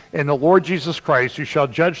God and the Lord Jesus Christ, who shall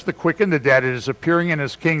judge the quick and the dead at his appearing in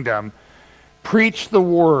his kingdom. Preach the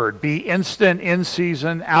word, be instant in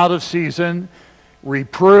season, out of season,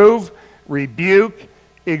 reprove, rebuke,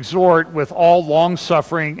 exhort with all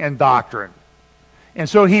long-suffering and doctrine." And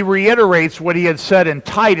so he reiterates what he had said in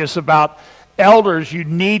Titus about elders. You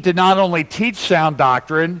need to not only teach sound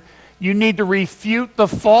doctrine, you need to refute the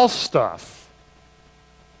false stuff.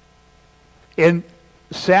 And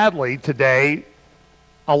sadly, today,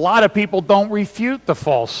 a lot of people don't refute the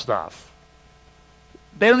false stuff.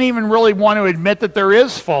 They don't even really want to admit that there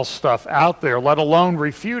is false stuff out there, let alone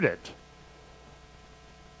refute it.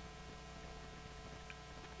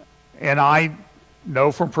 And I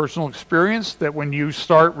know from personal experience that when you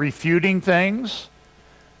start refuting things,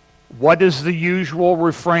 what is the usual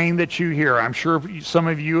refrain that you hear? I'm sure some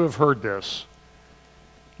of you have heard this.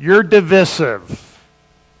 You're divisive.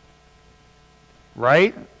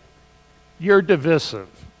 Right? You're divisive.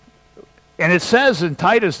 And it says in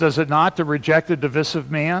Titus, does it not, to reject a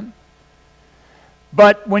divisive man?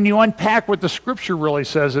 But when you unpack what the Scripture really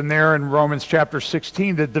says in there in Romans chapter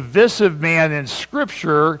 16, the divisive man in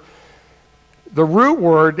Scripture, the root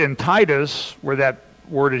word in Titus, where that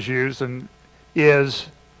word is used, is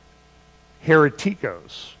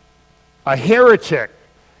heretikos. A heretic.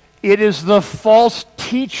 It is the false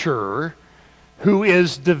teacher who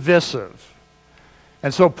is divisive.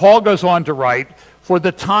 And so Paul goes on to write, "For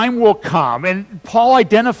the time will come," and Paul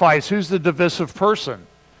identifies who's the divisive person.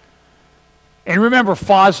 And remember,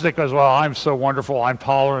 Fosdick goes, "Well, I'm so wonderful, I'm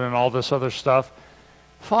tolerant," and all this other stuff.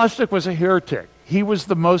 Fosdick was a heretic. He was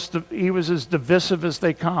as divisive as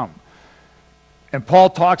they come. And Paul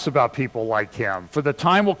talks about people like him. For the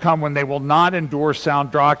time will come when they will not endure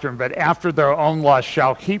sound doctrine, but after their own lust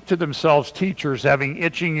shall heap to themselves teachers having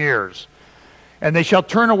itching ears. And they shall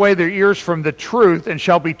turn away their ears from the truth and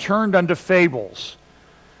shall be turned unto fables.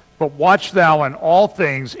 But watch thou in all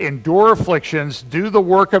things, endure afflictions, do the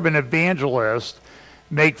work of an evangelist,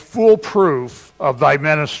 make full proof of thy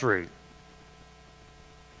ministry.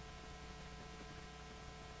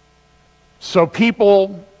 So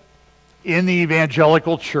people in the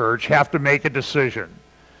evangelical church have to make a decision.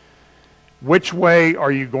 Which way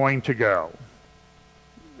are you going to go?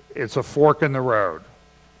 It's a fork in the road.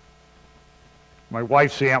 My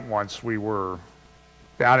wife's aunt once, we were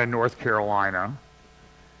down in North Carolina,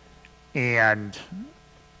 and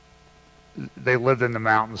they lived in the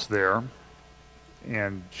mountains there,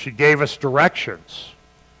 and she gave us directions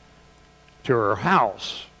to her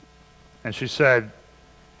house. And she said,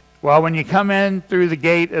 well, when you come in through the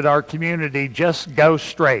gate at our community, just go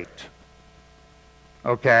straight.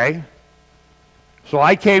 Okay? So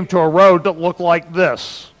I came to a road that looked like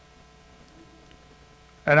this.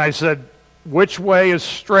 And I said, which way is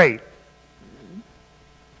straight?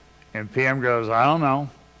 And Pam goes, I don't know.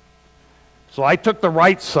 So I took the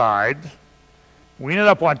right side. We ended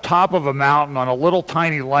up on top of a mountain on a little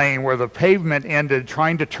tiny lane where the pavement ended,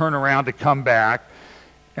 trying to turn around to come back.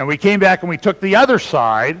 And we came back and we took the other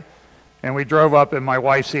side. And we drove up, and my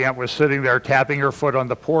wife's aunt was sitting there tapping her foot on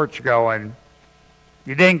the porch going,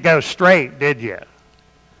 you didn't go straight, did you?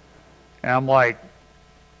 And I'm like,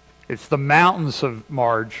 it's the mountains of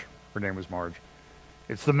Marge. Her name was Marge.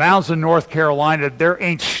 It's the mountains of North Carolina. There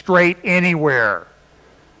ain't straight anywhere.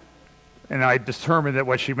 And I determined that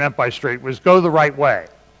what she meant by straight was go the right way.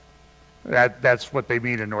 That's what they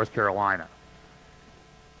mean in North Carolina.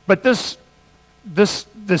 But this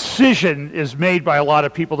decision is made by a lot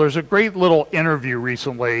of people. There's a great little interview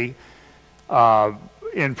recently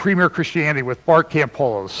in Premier Christianity with Bart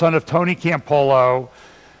Campolo, son of Tony Campolo,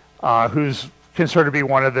 who's considered to be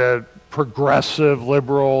one of the progressive,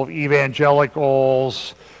 liberal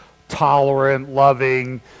evangelicals, tolerant,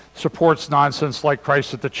 loving, supports nonsense like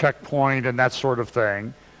Christ at the checkpoint and that sort of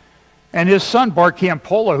thing. And his son, Bart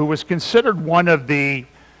Campolo, who was considered one of the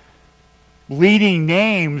leading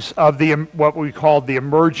names of the what we call the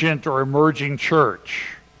emergent or emerging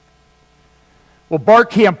church. Well,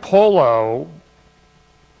 Bart Campolo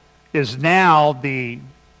is now the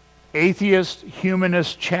atheist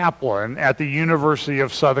humanist chaplain at the University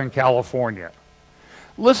of Southern California.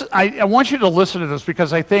 Listen, I want you to listen to this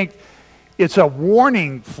because I think it's a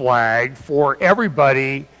warning flag for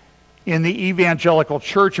everybody in the evangelical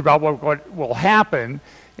church about what will happen.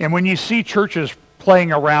 And when you see churches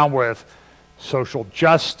playing around with social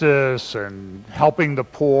justice and helping the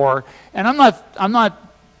poor, and I'm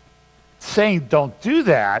not saying don't do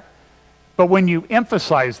that, but when you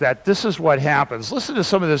emphasize that, this is what happens. Listen to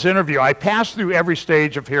some of this interview. I passed through every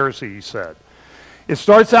stage of heresy, he said. It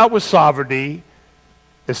starts out with sovereignty.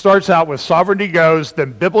 It starts out with sovereignty goes,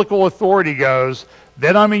 then biblical authority goes,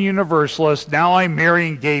 then I'm a universalist, now I'm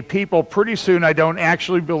marrying gay people. Pretty soon I don't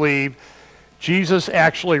actually believe Jesus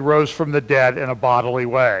actually rose from the dead in a bodily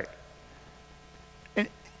way.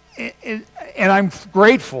 And I'm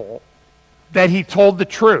grateful that he told the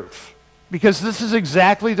truth, because this is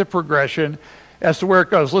exactly the progression as to where it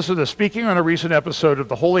goes. Listen to this. Speaking on a recent episode of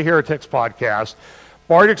the Holy Heretics podcast,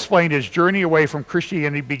 Bart explained his journey away from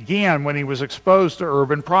Christianity began when he was exposed to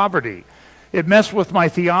urban poverty. It messed with my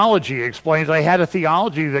theology. He explains, I had a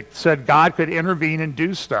theology that said God could intervene and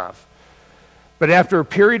do stuff. But after a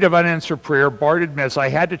period of unanswered prayer, Bart admits, I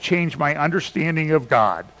had to change my understanding of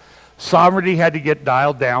God. Sovereignty had to get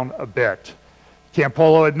dialed down a bit.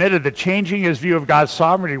 Campolo admitted that changing his view of God's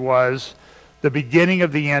sovereignty was the beginning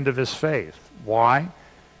of the end of his faith. Why?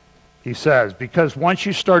 He says, because once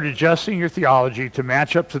you start adjusting your theology to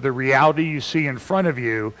match up to the reality you see in front of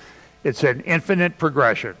you, it's an infinite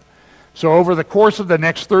progression. So over the course of the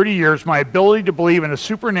next 30 years, my ability to believe in a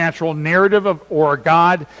supernatural narrative or a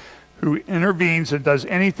God who intervenes and does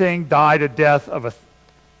anything died a death of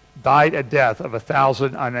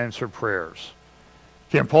 1,000 unanswered prayers.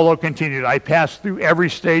 Campolo continued, I passed through every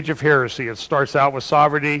stage of heresy. It starts out with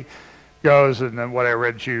sovereignty, goes, and then what I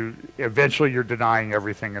read to you, eventually you're denying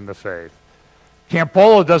everything in the faith.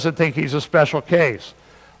 Campolo doesn't think he's a special case.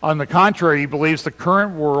 On the contrary, he believes the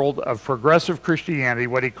current world of progressive Christianity,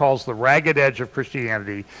 what he calls the ragged edge of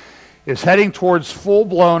Christianity, is heading towards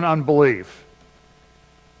full-blown unbelief.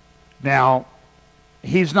 Now,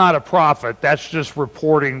 he's not a prophet. That's just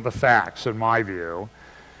reporting the facts, in my view.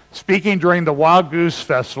 Speaking during the Wild Goose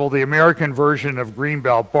Festival, the American version of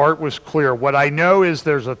Greenbelt, Bart was clear. What I know is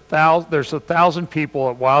there's a thousand people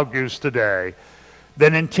at Wild Goose today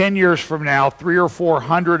then in 10 years from now, 300 or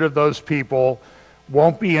 400 of those people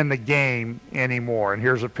won't be in the game anymore. And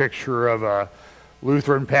here's a picture of a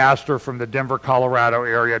Lutheran pastor from the Denver, Colorado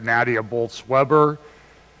area, Nadia Boltz-Weber,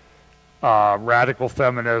 radical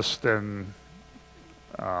feminist and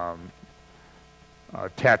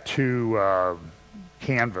tattoo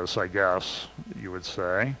canvas, I guess you would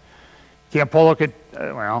say. Campolo could,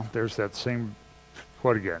 well, there's that same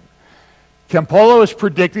quote again. Campolo is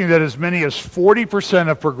predicting that as many as 40%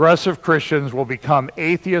 of progressive Christians will become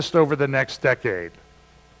atheists over the next decade.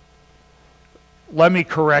 Let me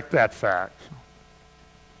correct that fact.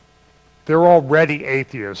 They're already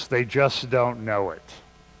atheists, they just don't know it.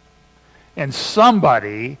 And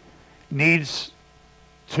somebody needs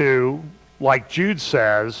to, like Jude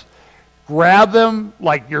says, grab them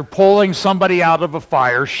like you're pulling somebody out of a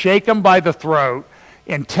fire, shake them by the throat,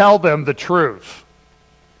 and tell them the truth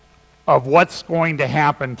of what's going to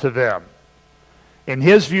happen to them. In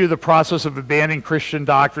his view, the process of abandoning Christian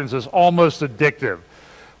doctrines is almost addictive.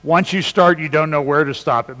 Once you start, you don't know where to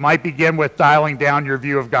stop. It might begin with dialing down your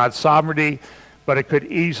view of God's sovereignty, but it could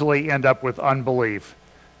easily end up with unbelief.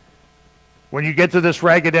 When you get to this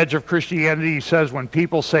ragged edge of Christianity, he says when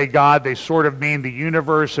people say God, they sort of mean the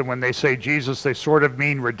universe, and when they say Jesus, they sort of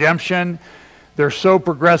mean redemption. They're so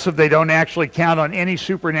progressive they don't actually count on any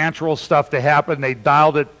supernatural stuff to happen. They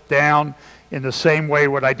dialed it down in the same way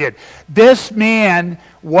what I did. This man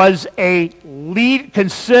was a lead,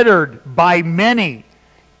 considered by many,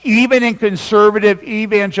 even in conservative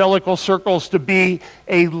evangelical circles, to be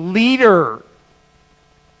a leader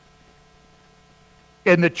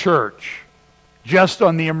in the church, just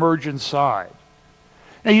on the emergent side.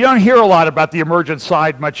 Now, you don't hear a lot about the emergent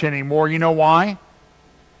side much anymore. You know why?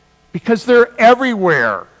 Because they're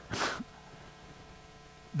everywhere.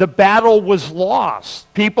 The battle was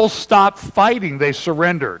lost. People stopped fighting. They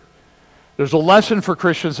surrendered. There's a lesson for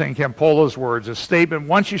Christians in Campolo's words, a statement: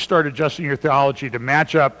 once you start adjusting your theology to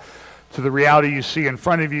match up to the reality you see in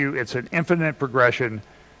front of you, it's an infinite progression,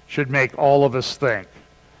 should make all of us think.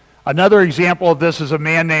 Another example of this is a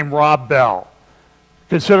man named Rob Bell.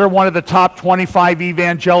 Considered one of the top 25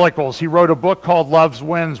 evangelicals. He wrote a book called Love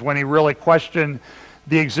Wins when he really questioned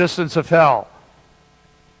the existence of hell.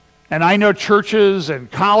 And I know churches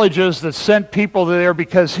and colleges that sent people there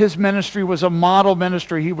because his ministry was a model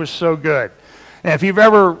ministry. He was so good. And if you've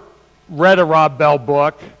ever read a Rob Bell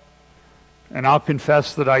book, and I'll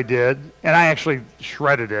confess that I did, and I actually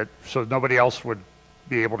shredded it so nobody else would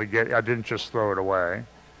be able to get it. I didn't just throw it away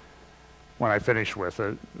when I finished with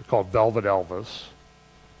it. It's called Velvet Elvis.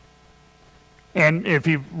 And if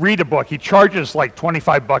you read a book, he charges like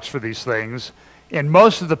 $25 for these things, and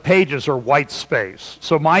most of the pages are white space.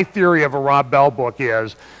 So my theory of a Rob Bell book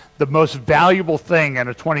is the most valuable thing in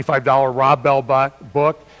a $25 Rob Bell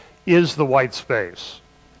book is the white space,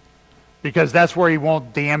 because that's where he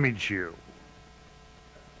won't damage you.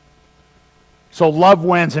 So Love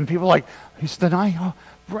Wins, and people are like, he's denying. Oh,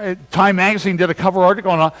 Time Magazine did a cover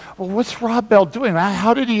article on, well, what's Rob Bell doing?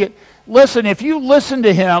 How did he? Listen, if you listen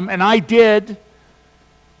to him, and I did,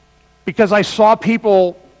 because I saw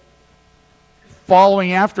people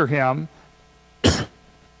following after him,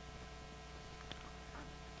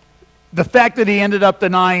 the fact that he ended up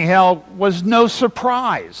denying hell was no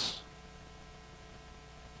surprise.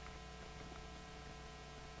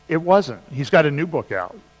 It wasn't. He's got a new book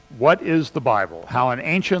out. What is the Bible? How an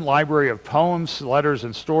ancient library of poems, letters,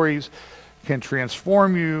 and stories can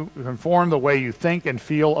transform the way you think and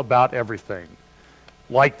feel about everything.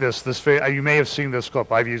 Like this, you may have seen this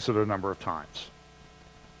clip. I've used it a number of times.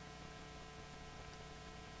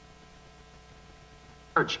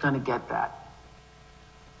 Church going to get that?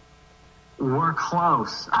 We're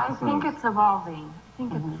close. I think it's evolving. I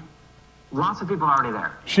think it's... Lots of people are already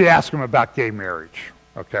there. She asked him about gay marriage,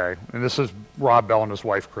 okay? And this is Rob Bell and his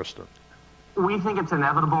wife, Kristen. We think it's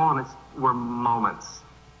inevitable, and we're moments.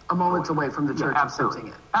 A moments away from the church accepting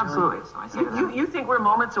it. Absolutely. So you think we're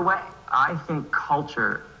moments away? I think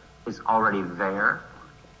culture is already there,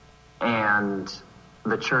 and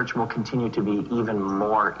the church will continue to be even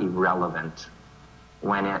more irrelevant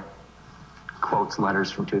when it quotes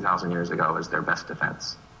letters from 2,000 years ago as their best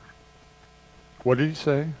defense. What did he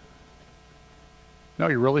say? No,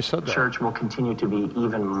 he really said that. The church will continue to be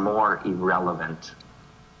even more irrelevant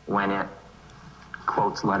when it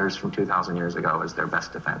quotes letters from 2,000 years ago as their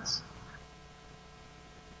best defense.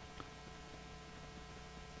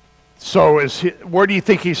 So where do you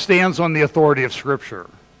think he stands on the authority of Scripture?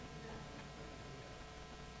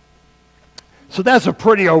 So that's a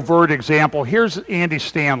pretty overt example. Here's Andy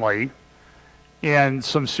Stanley, in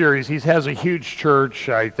some series. He has a huge church,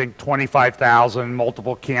 I think 25,000,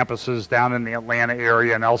 multiple campuses down in the Atlanta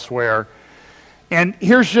area and elsewhere. And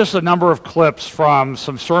here's just a number of clips from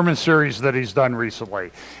some sermon series that he's done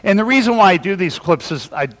recently. And the reason why I do these clips is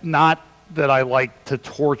not that I like to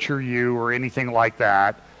torture you or anything like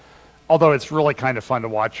that, although it's really kind of fun to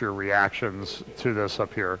watch your reactions to this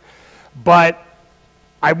up here. But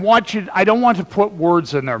I don't want to put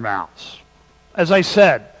words in their mouths. As I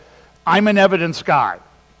said, I'm an evidence guy.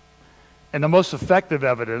 And the most effective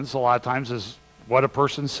evidence a lot of times is what a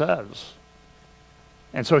person says.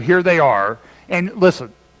 And so here they are. And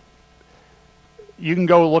listen, you can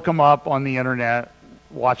go look them up on the internet,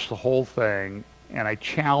 watch the whole thing, and I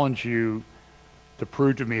challenge you to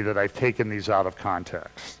prove to me that I've taken these out of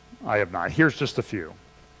context. I have not. Here's just a few.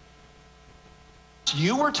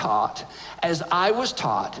 You were taught, as I was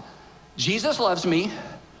taught, Jesus loves me,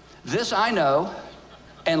 this I know,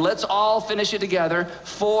 and let's all finish it together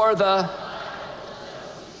for the...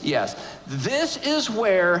 Yes. This is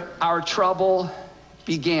where our trouble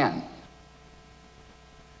began.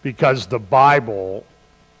 Because the Bible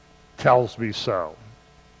tells me so.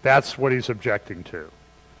 That's what he's objecting to.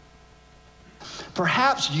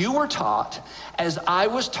 Perhaps you were taught, as I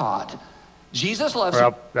was taught, Jesus loves you.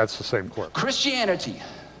 Well, that's the same clip. Christianity,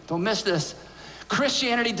 don't miss this.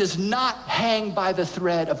 Christianity does not hang by the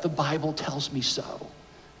thread of the Bible tells me so.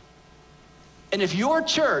 And if your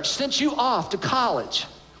church sent you off to college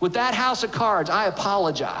with that house of cards, I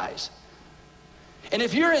apologize. And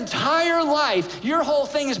if your entire life, your whole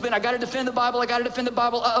thing has been, I got to defend the Bible, I got to defend the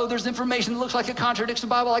Bible, uh-oh, there's information that looks like it contradicts the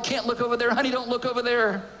Bible, I can't look over there, honey, don't look over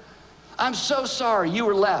there. I'm so sorry you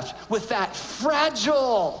were left with that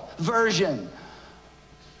fragile version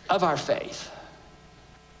of our faith.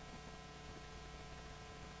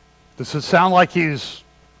 Does it sound like he's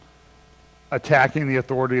attacking the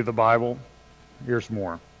authority of the Bible? Here's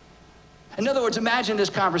more. In other words, imagine this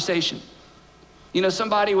conversation. You know,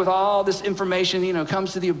 somebody with all this information, you know,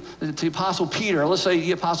 comes to the Apostle Peter. Let's say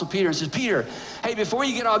the Apostle Peter and says, Peter, hey, before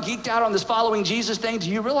you get all geeked out on this following Jesus thing,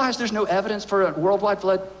 do you realize there's no evidence for a worldwide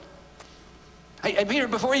flood? Hey, Peter,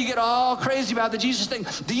 before you get all crazy about the Jesus thing,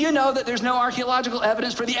 do you know that there's no archaeological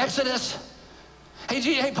evidence for the Exodus?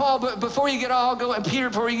 Hey, Paul, before you get all going, Peter,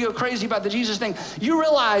 before you go crazy about the Jesus thing, you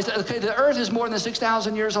realize that the earth is more than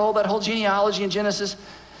 6,000 years old, that whole genealogy in Genesis.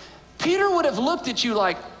 Peter would have looked at you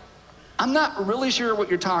like, I'm not really sure what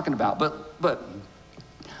you're talking about, but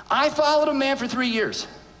I followed a man for 3 years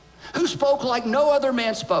who spoke like no other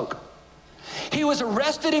man spoke. He was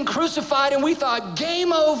arrested and crucified, and we thought,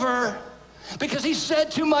 game over. Because he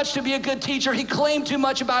said too much to be a good teacher. He claimed too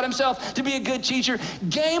much about himself to be a good teacher.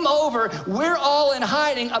 Game over. We're all in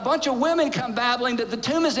hiding. A bunch of women come babbling that the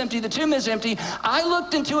tomb is empty, the tomb is empty. I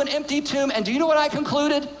looked into an empty tomb, and do you know what I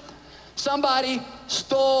concluded? Somebody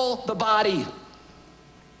stole the body.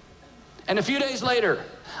 And a few days later,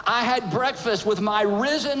 I had breakfast with my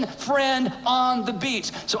risen friend on the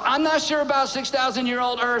beach. So I'm not sure about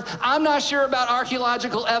 6,000-year-old earth. I'm not sure about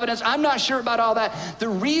archaeological evidence. I'm not sure about all that. The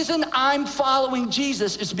reason I'm following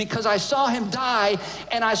Jesus is because I saw him die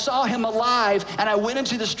and I saw him alive, and I went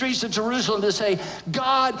into the streets of Jerusalem to say,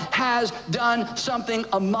 God has done something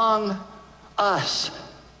among us.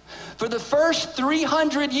 For the first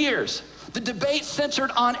 300 years, the debate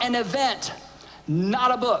centered on an event,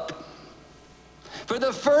 not a book. For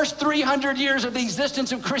the first 300 years of the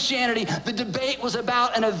existence of Christianity, the debate was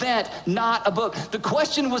about an event, not a book. The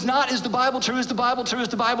question was not, is the Bible true? Is the Bible true? Is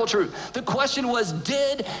the Bible true? The question was,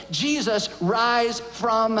 did Jesus rise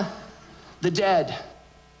from the dead?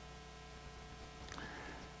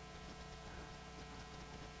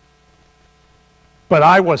 But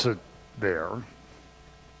I wasn't there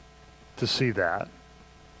to see that.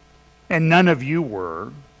 And none of you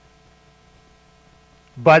were.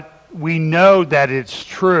 But we know that it's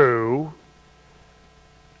true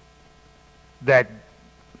that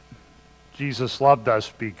Jesus loved us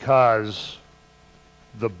because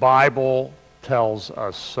the Bible tells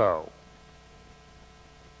us so.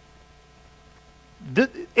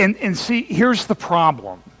 And see, here's the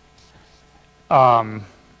problem.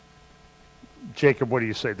 Jacob, what do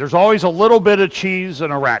you say? There's always a little bit of cheese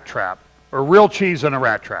in a rat trap, or real cheese in a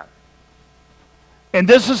rat trap. And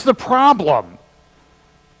this is the problem.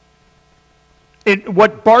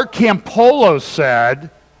 What Bart Campolo said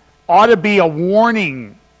ought to be a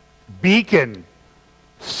warning beacon,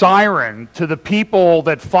 siren to the people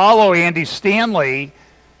that follow Andy Stanley,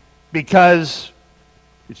 because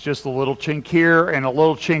it's just a little chink here and a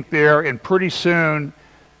little chink there, and pretty soon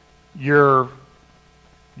you're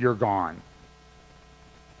gone.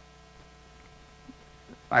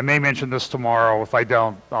 I may mention this tomorrow. If I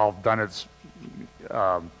don't, I'll have done it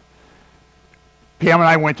Pam and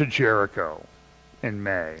I went to Jericho in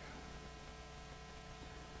May,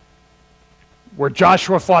 where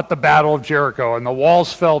Joshua fought the Battle of Jericho and the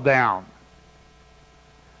walls fell down.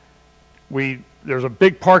 There's a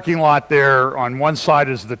big parking lot there. On one side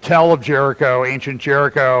is the Tell of Jericho, ancient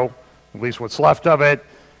Jericho, at least what's left of it.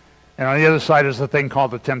 And on the other side is the thing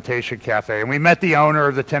called the Temptation Cafe. And we met the owner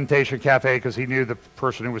of the Temptation Cafe because he knew the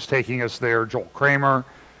person who was taking us there, Joel Kramer,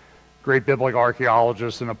 great biblical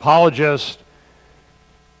archaeologist and apologist.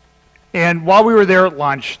 And while we were there at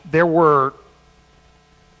lunch, there were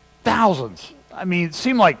thousands. I mean, it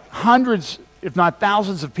seemed like hundreds, if not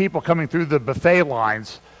thousands of people coming through the buffet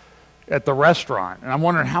lines at the restaurant. And I'm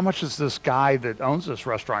wondering, how much does this guy that owns this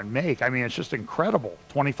restaurant make? I mean, it's just incredible.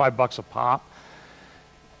 25 bucks a pop.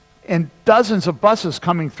 And dozens of buses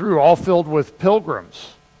coming through, all filled with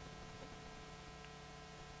pilgrims.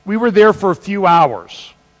 We were there for a few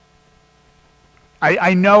hours.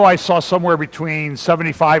 I know I saw somewhere between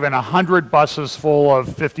 75 and 100 buses full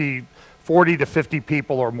of 40 to 50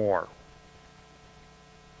 people or more.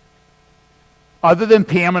 Other than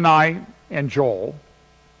Pam and I and Joel,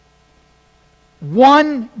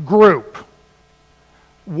 one group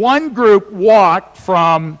walked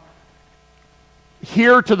from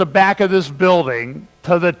here to the back of this building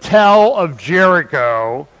to the Tell of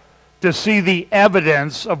Jericho to see the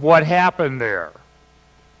evidence of what happened there.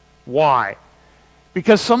 Why?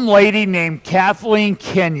 Because some lady named Kathleen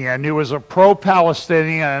Kenyon, who was a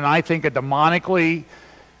pro-Palestinian and I think a demonically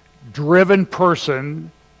driven person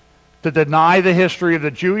to deny the history of the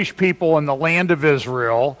Jewish people in the land of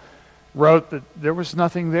Israel, wrote that there was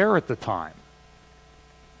nothing there at the time.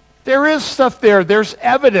 There is stuff there. There's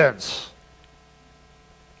evidence.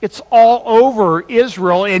 It's all over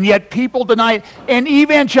Israel, and yet people deny it. And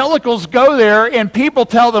evangelicals go there, and people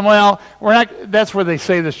tell them, well, we're not, that's where they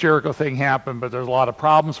say this Jericho thing happened, but there's a lot of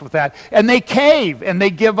problems with that. And they cave, and they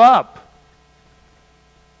give up.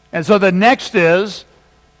 And so the next is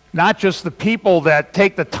not just the people that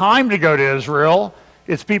take the time to go to Israel,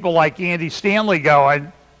 it's people like Andy Stanley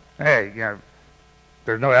going, hey, you know,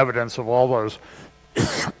 there's no evidence of all those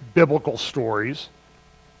biblical stories.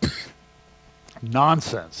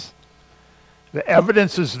 Nonsense. The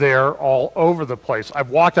evidence is there all over the place. I've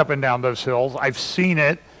walked up and down those hills. I've seen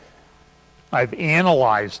it. I've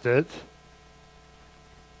analyzed it.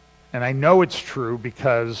 And I know it's true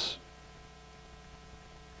because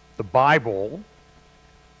the Bible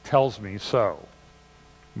tells me so.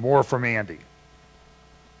 More from Andy.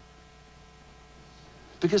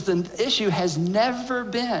 Because the issue has never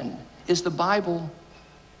been, is the Bible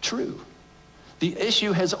true? The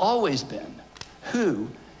issue has always been, who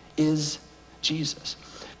is Jesus?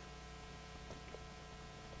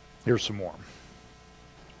 Here's some more.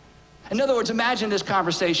 In other words, imagine this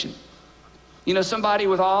conversation. You know, somebody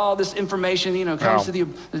with all this information, you know, comes to the...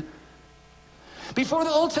 Before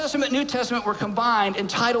the Old Testament and New Testament were combined,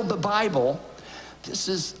 entitled the Bible, this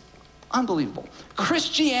is unbelievable.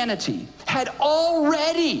 Christianity had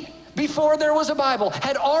already, before there was a Bible,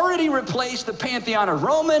 had already replaced the pantheon of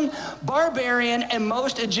Roman, barbarian, and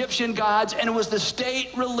most Egyptian gods, and it was the state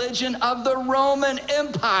religion of the Roman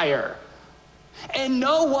Empire. And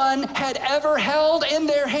no one had ever held in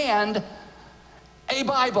their hand a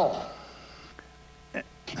Bible.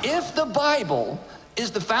 If the Bible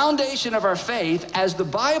is the foundation of our faith, as the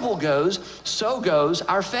Bible goes, so goes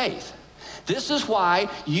our faith. This is why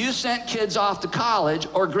you sent kids off to college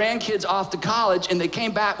or grandkids off to college and they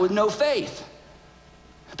came back with no faith.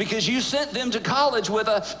 Because you sent them to college with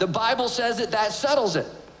the Bible says it, that settles it.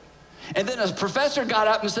 And then a professor got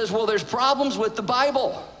up and says, well, there's problems with the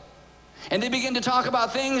Bible. And they begin to talk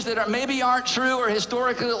about things that maybe aren't true or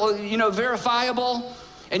historically, you know, verifiable.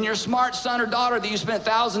 And your smart son or daughter that you spent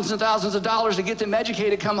thousands and thousands of dollars to get them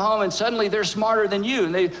educated come home and suddenly they're smarter than you.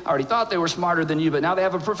 And they already thought they were smarter than you, but now they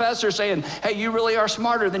have a professor saying, hey, you really are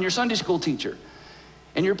smarter than your Sunday school teacher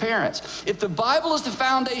and your parents. If the Bible is the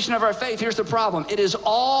foundation of our faith, here's the problem. It is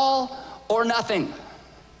all or nothing.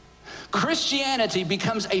 Christianity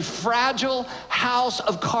becomes a fragile house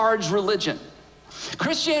of cards religion.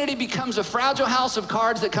 Christianity becomes a fragile house of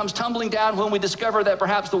cards that comes tumbling down when we discover that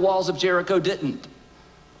perhaps the walls of Jericho didn't.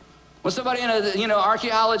 When somebody in a,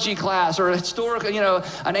 archaeology class or a historical,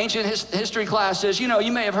 an ancient history class says,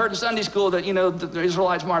 you may have heard in Sunday school that, the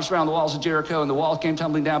Israelites marched around the walls of Jericho and the walls came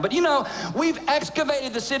tumbling down. But, we've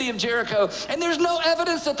excavated the city of Jericho and there's no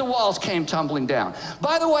evidence that the walls came tumbling down.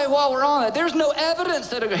 By the way, while we're on that, there's no evidence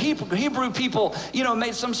that a Hebrew people,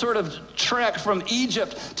 made some sort of trek from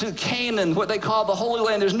Egypt to Canaan, what they call the Holy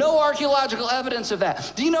Land. There's no archaeological evidence of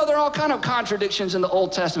that. Do you know there are all kind of contradictions in the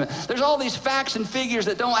Old Testament? There's all these facts and figures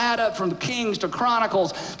that don't add up cut from Kings to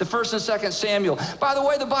Chronicles to 1st and 2nd Samuel. By the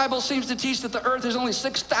way, the Bible seems to teach that the earth is only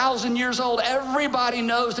 6,000 years old. Everybody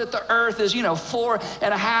knows that the earth is,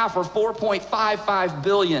 4.5 or 4.55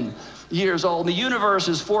 billion years old. The universe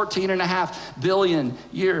is 14.5 billion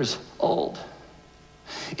years old.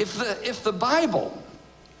 If the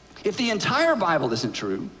entire Bible isn't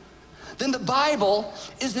true, then the Bible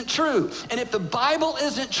isn't true. And if the Bible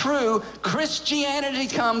isn't true, Christianity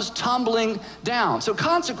comes tumbling down. So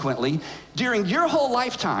consequently, during your whole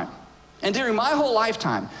lifetime, and during my whole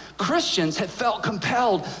lifetime, Christians have felt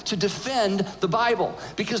compelled to defend the Bible,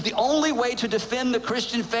 because the only way to defend the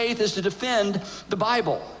Christian faith is to defend the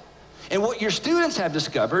Bible. And what your students have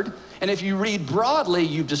discovered, and if you read broadly,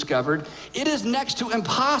 you've discovered, it is next to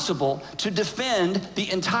impossible to defend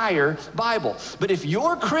the entire Bible. But if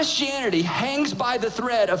your Christianity hangs by the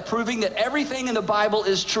thread of proving that everything in the Bible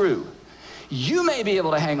is true, you may be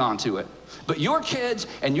able to hang on to it, but your kids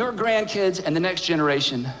and your grandkids and the next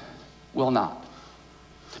generation will not.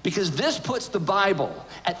 Because this puts the Bible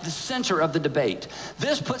at the center of the debate.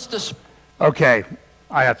 This puts the... Okay,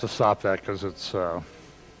 I have to stop that because it's...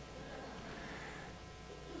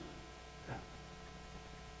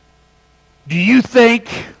 Do you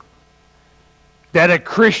think that a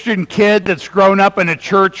Christian kid that's grown up in a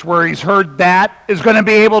church where he's heard that is going to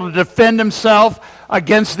be able to defend himself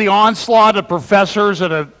against the onslaught of professors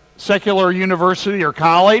at a secular university or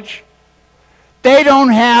college? They don't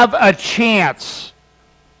have a chance,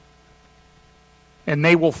 and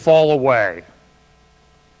they will fall away.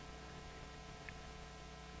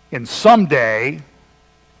 And someday,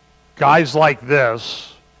 guys like this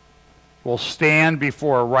will stand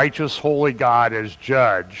before a righteous, holy God as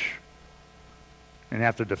judge and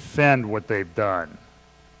have to defend what they've done.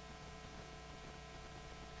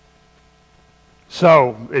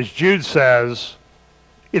 So, as Jude says,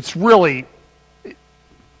 it's really,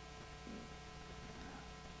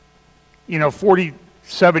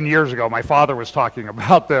 47 years ago, my father was talking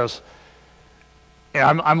about this,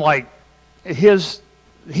 and I'm like, he was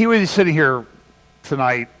sitting here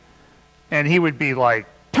tonight, and he would be like,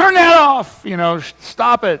 turn that off,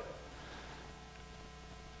 stop it.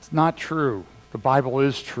 It's not true. The Bible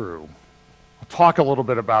is true. I'll talk a little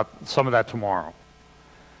bit about some of that tomorrow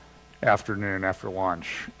afternoon after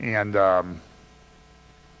lunch. And I'm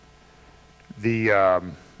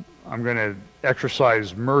going to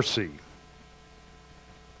exercise mercy,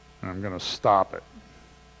 and I'm going to stop it.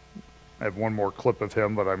 I have one more clip of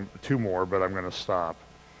him, two more, but I'm going to stop.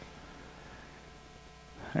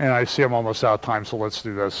 And I see I'm almost out of time, so let's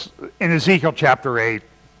do this. In Ezekiel chapter 8,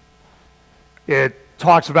 it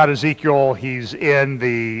talks about Ezekiel. He's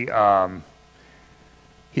given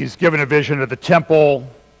a vision of the temple,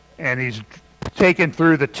 and he's taken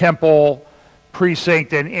through the temple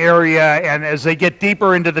precinct and area, and as they get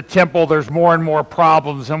deeper into the temple, there's more and more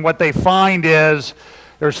problems. And what they find is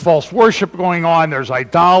there's false worship going on, there's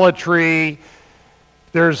idolatry,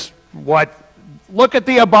 look at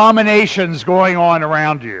the abominations going on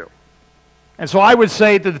around you. And so I would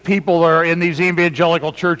say to the people that are in these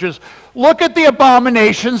evangelical churches, look at the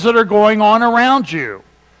abominations that are going on around you.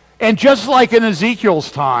 And just like in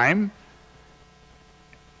Ezekiel's time,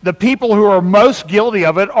 the people who are most guilty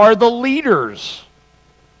of it are the leaders.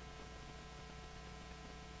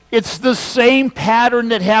 It's the same pattern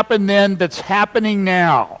that happened then that's happening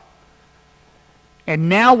now. And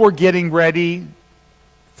now we're getting ready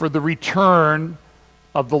for the return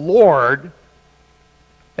of the Lord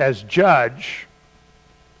as judge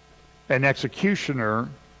and executioner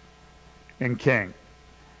and king.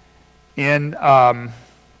 In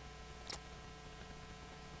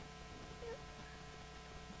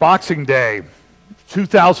Boxing Day,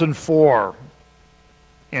 2004,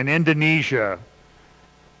 in Indonesia,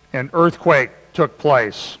 an earthquake took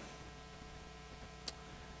place.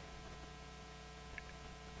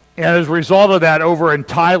 And as a result of that, over in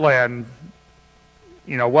Thailand,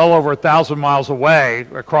 well over 1,000 miles away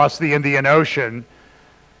across the Indian Ocean,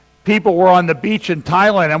 people were on the beach in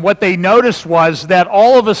Thailand, and what they noticed was that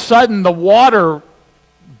all of a sudden the water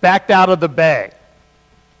backed out of the bay.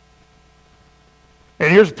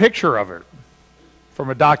 And here's a picture of it from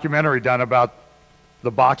a documentary done about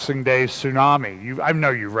the Boxing Day tsunami. I know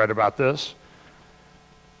you've read about this.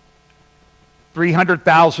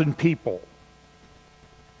 300,000 people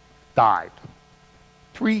died.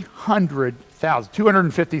 300,000,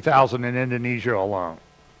 250,000 in Indonesia alone.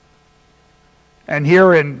 And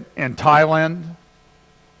here in Thailand.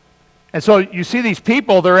 And so you see these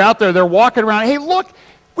people, they're out there, they're walking around. Hey, look,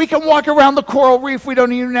 we can walk around the coral reef. We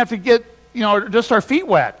don't even have to get, just our feet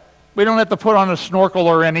wet. We don't have to put on a snorkel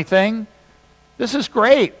or anything. This is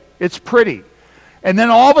great. It's pretty. And then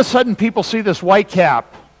all of a sudden people see this white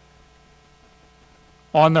cap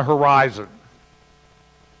on the horizon.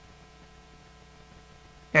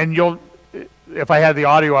 And if I had the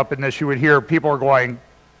audio up in this, you would hear people are going,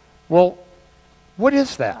 well, what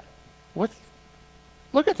is that?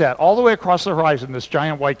 Look at that, all the way across the horizon, this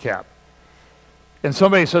giant white cap. And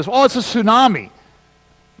somebody says, oh, it's a tsunami.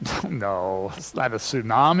 No, it's not a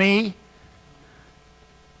tsunami.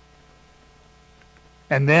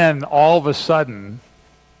 And then all of a sudden,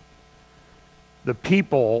 the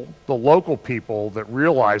local people that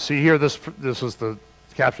realize, see here, this is the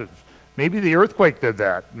caption, maybe the earthquake did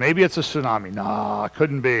that. Maybe it's a tsunami. Nah, it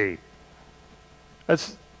couldn't be.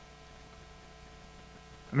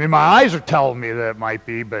 My eyes are telling me that it might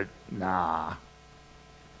be, but nah.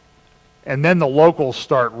 And then the locals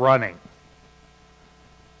start running.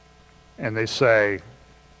 And they say,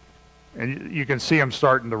 and you can see them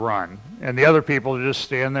starting to run. And the other people just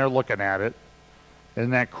stand there looking at it.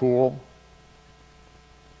 Isn't that cool?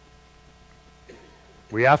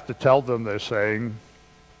 We have to tell them, they're saying,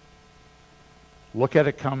 look at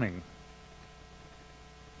it coming.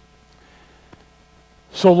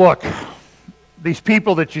 So look, these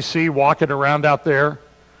people that you see walking around out there,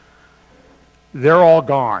 they're all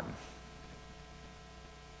gone.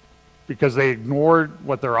 Because they ignored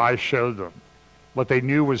what their eyes showed them, what they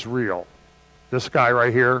knew was real. This guy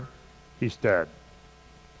right here, he's dead.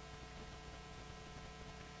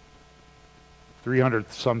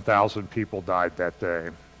 300-some thousand people died that day.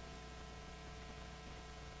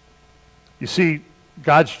 You see,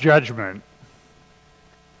 God's judgment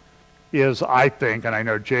is, I think, and I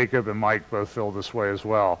know Jacob and Mike both feel this way as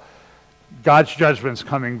well, God's judgment's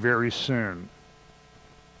coming very soon.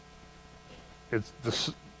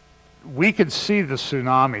 We can see the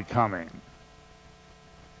tsunami coming.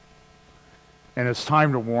 And it's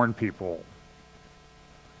time to warn people.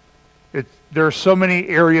 There are so many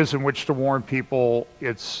areas in which to warn people.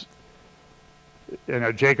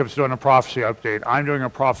 Jacob's doing a prophecy update. I'm doing a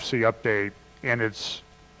prophecy update, and it's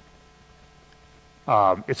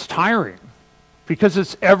tiring because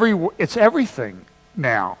it's everything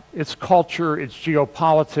now. It's culture, it's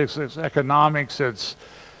geopolitics, it's economics, it's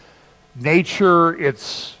nature,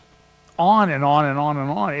 it's on and on and on and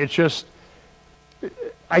on. It's just,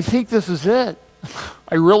 I think this is it.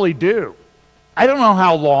 I really do. I don't know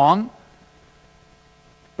how long,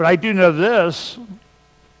 but I do know this,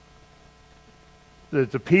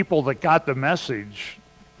 that the people that got the message,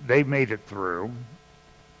 they made it through.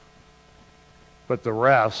 But the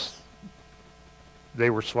rest, they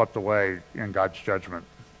were swept away in God's judgment.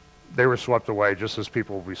 They were swept away just as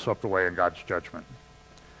people will be swept away in God's judgment.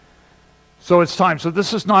 So it's time. So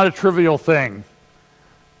this is not a trivial thing,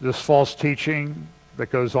 this false teaching that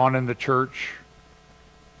goes on in the church.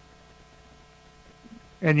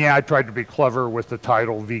 And yeah, I tried to be clever with the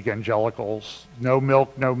title, Vegangelicals. No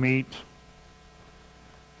milk, no meat.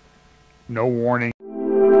 No warning.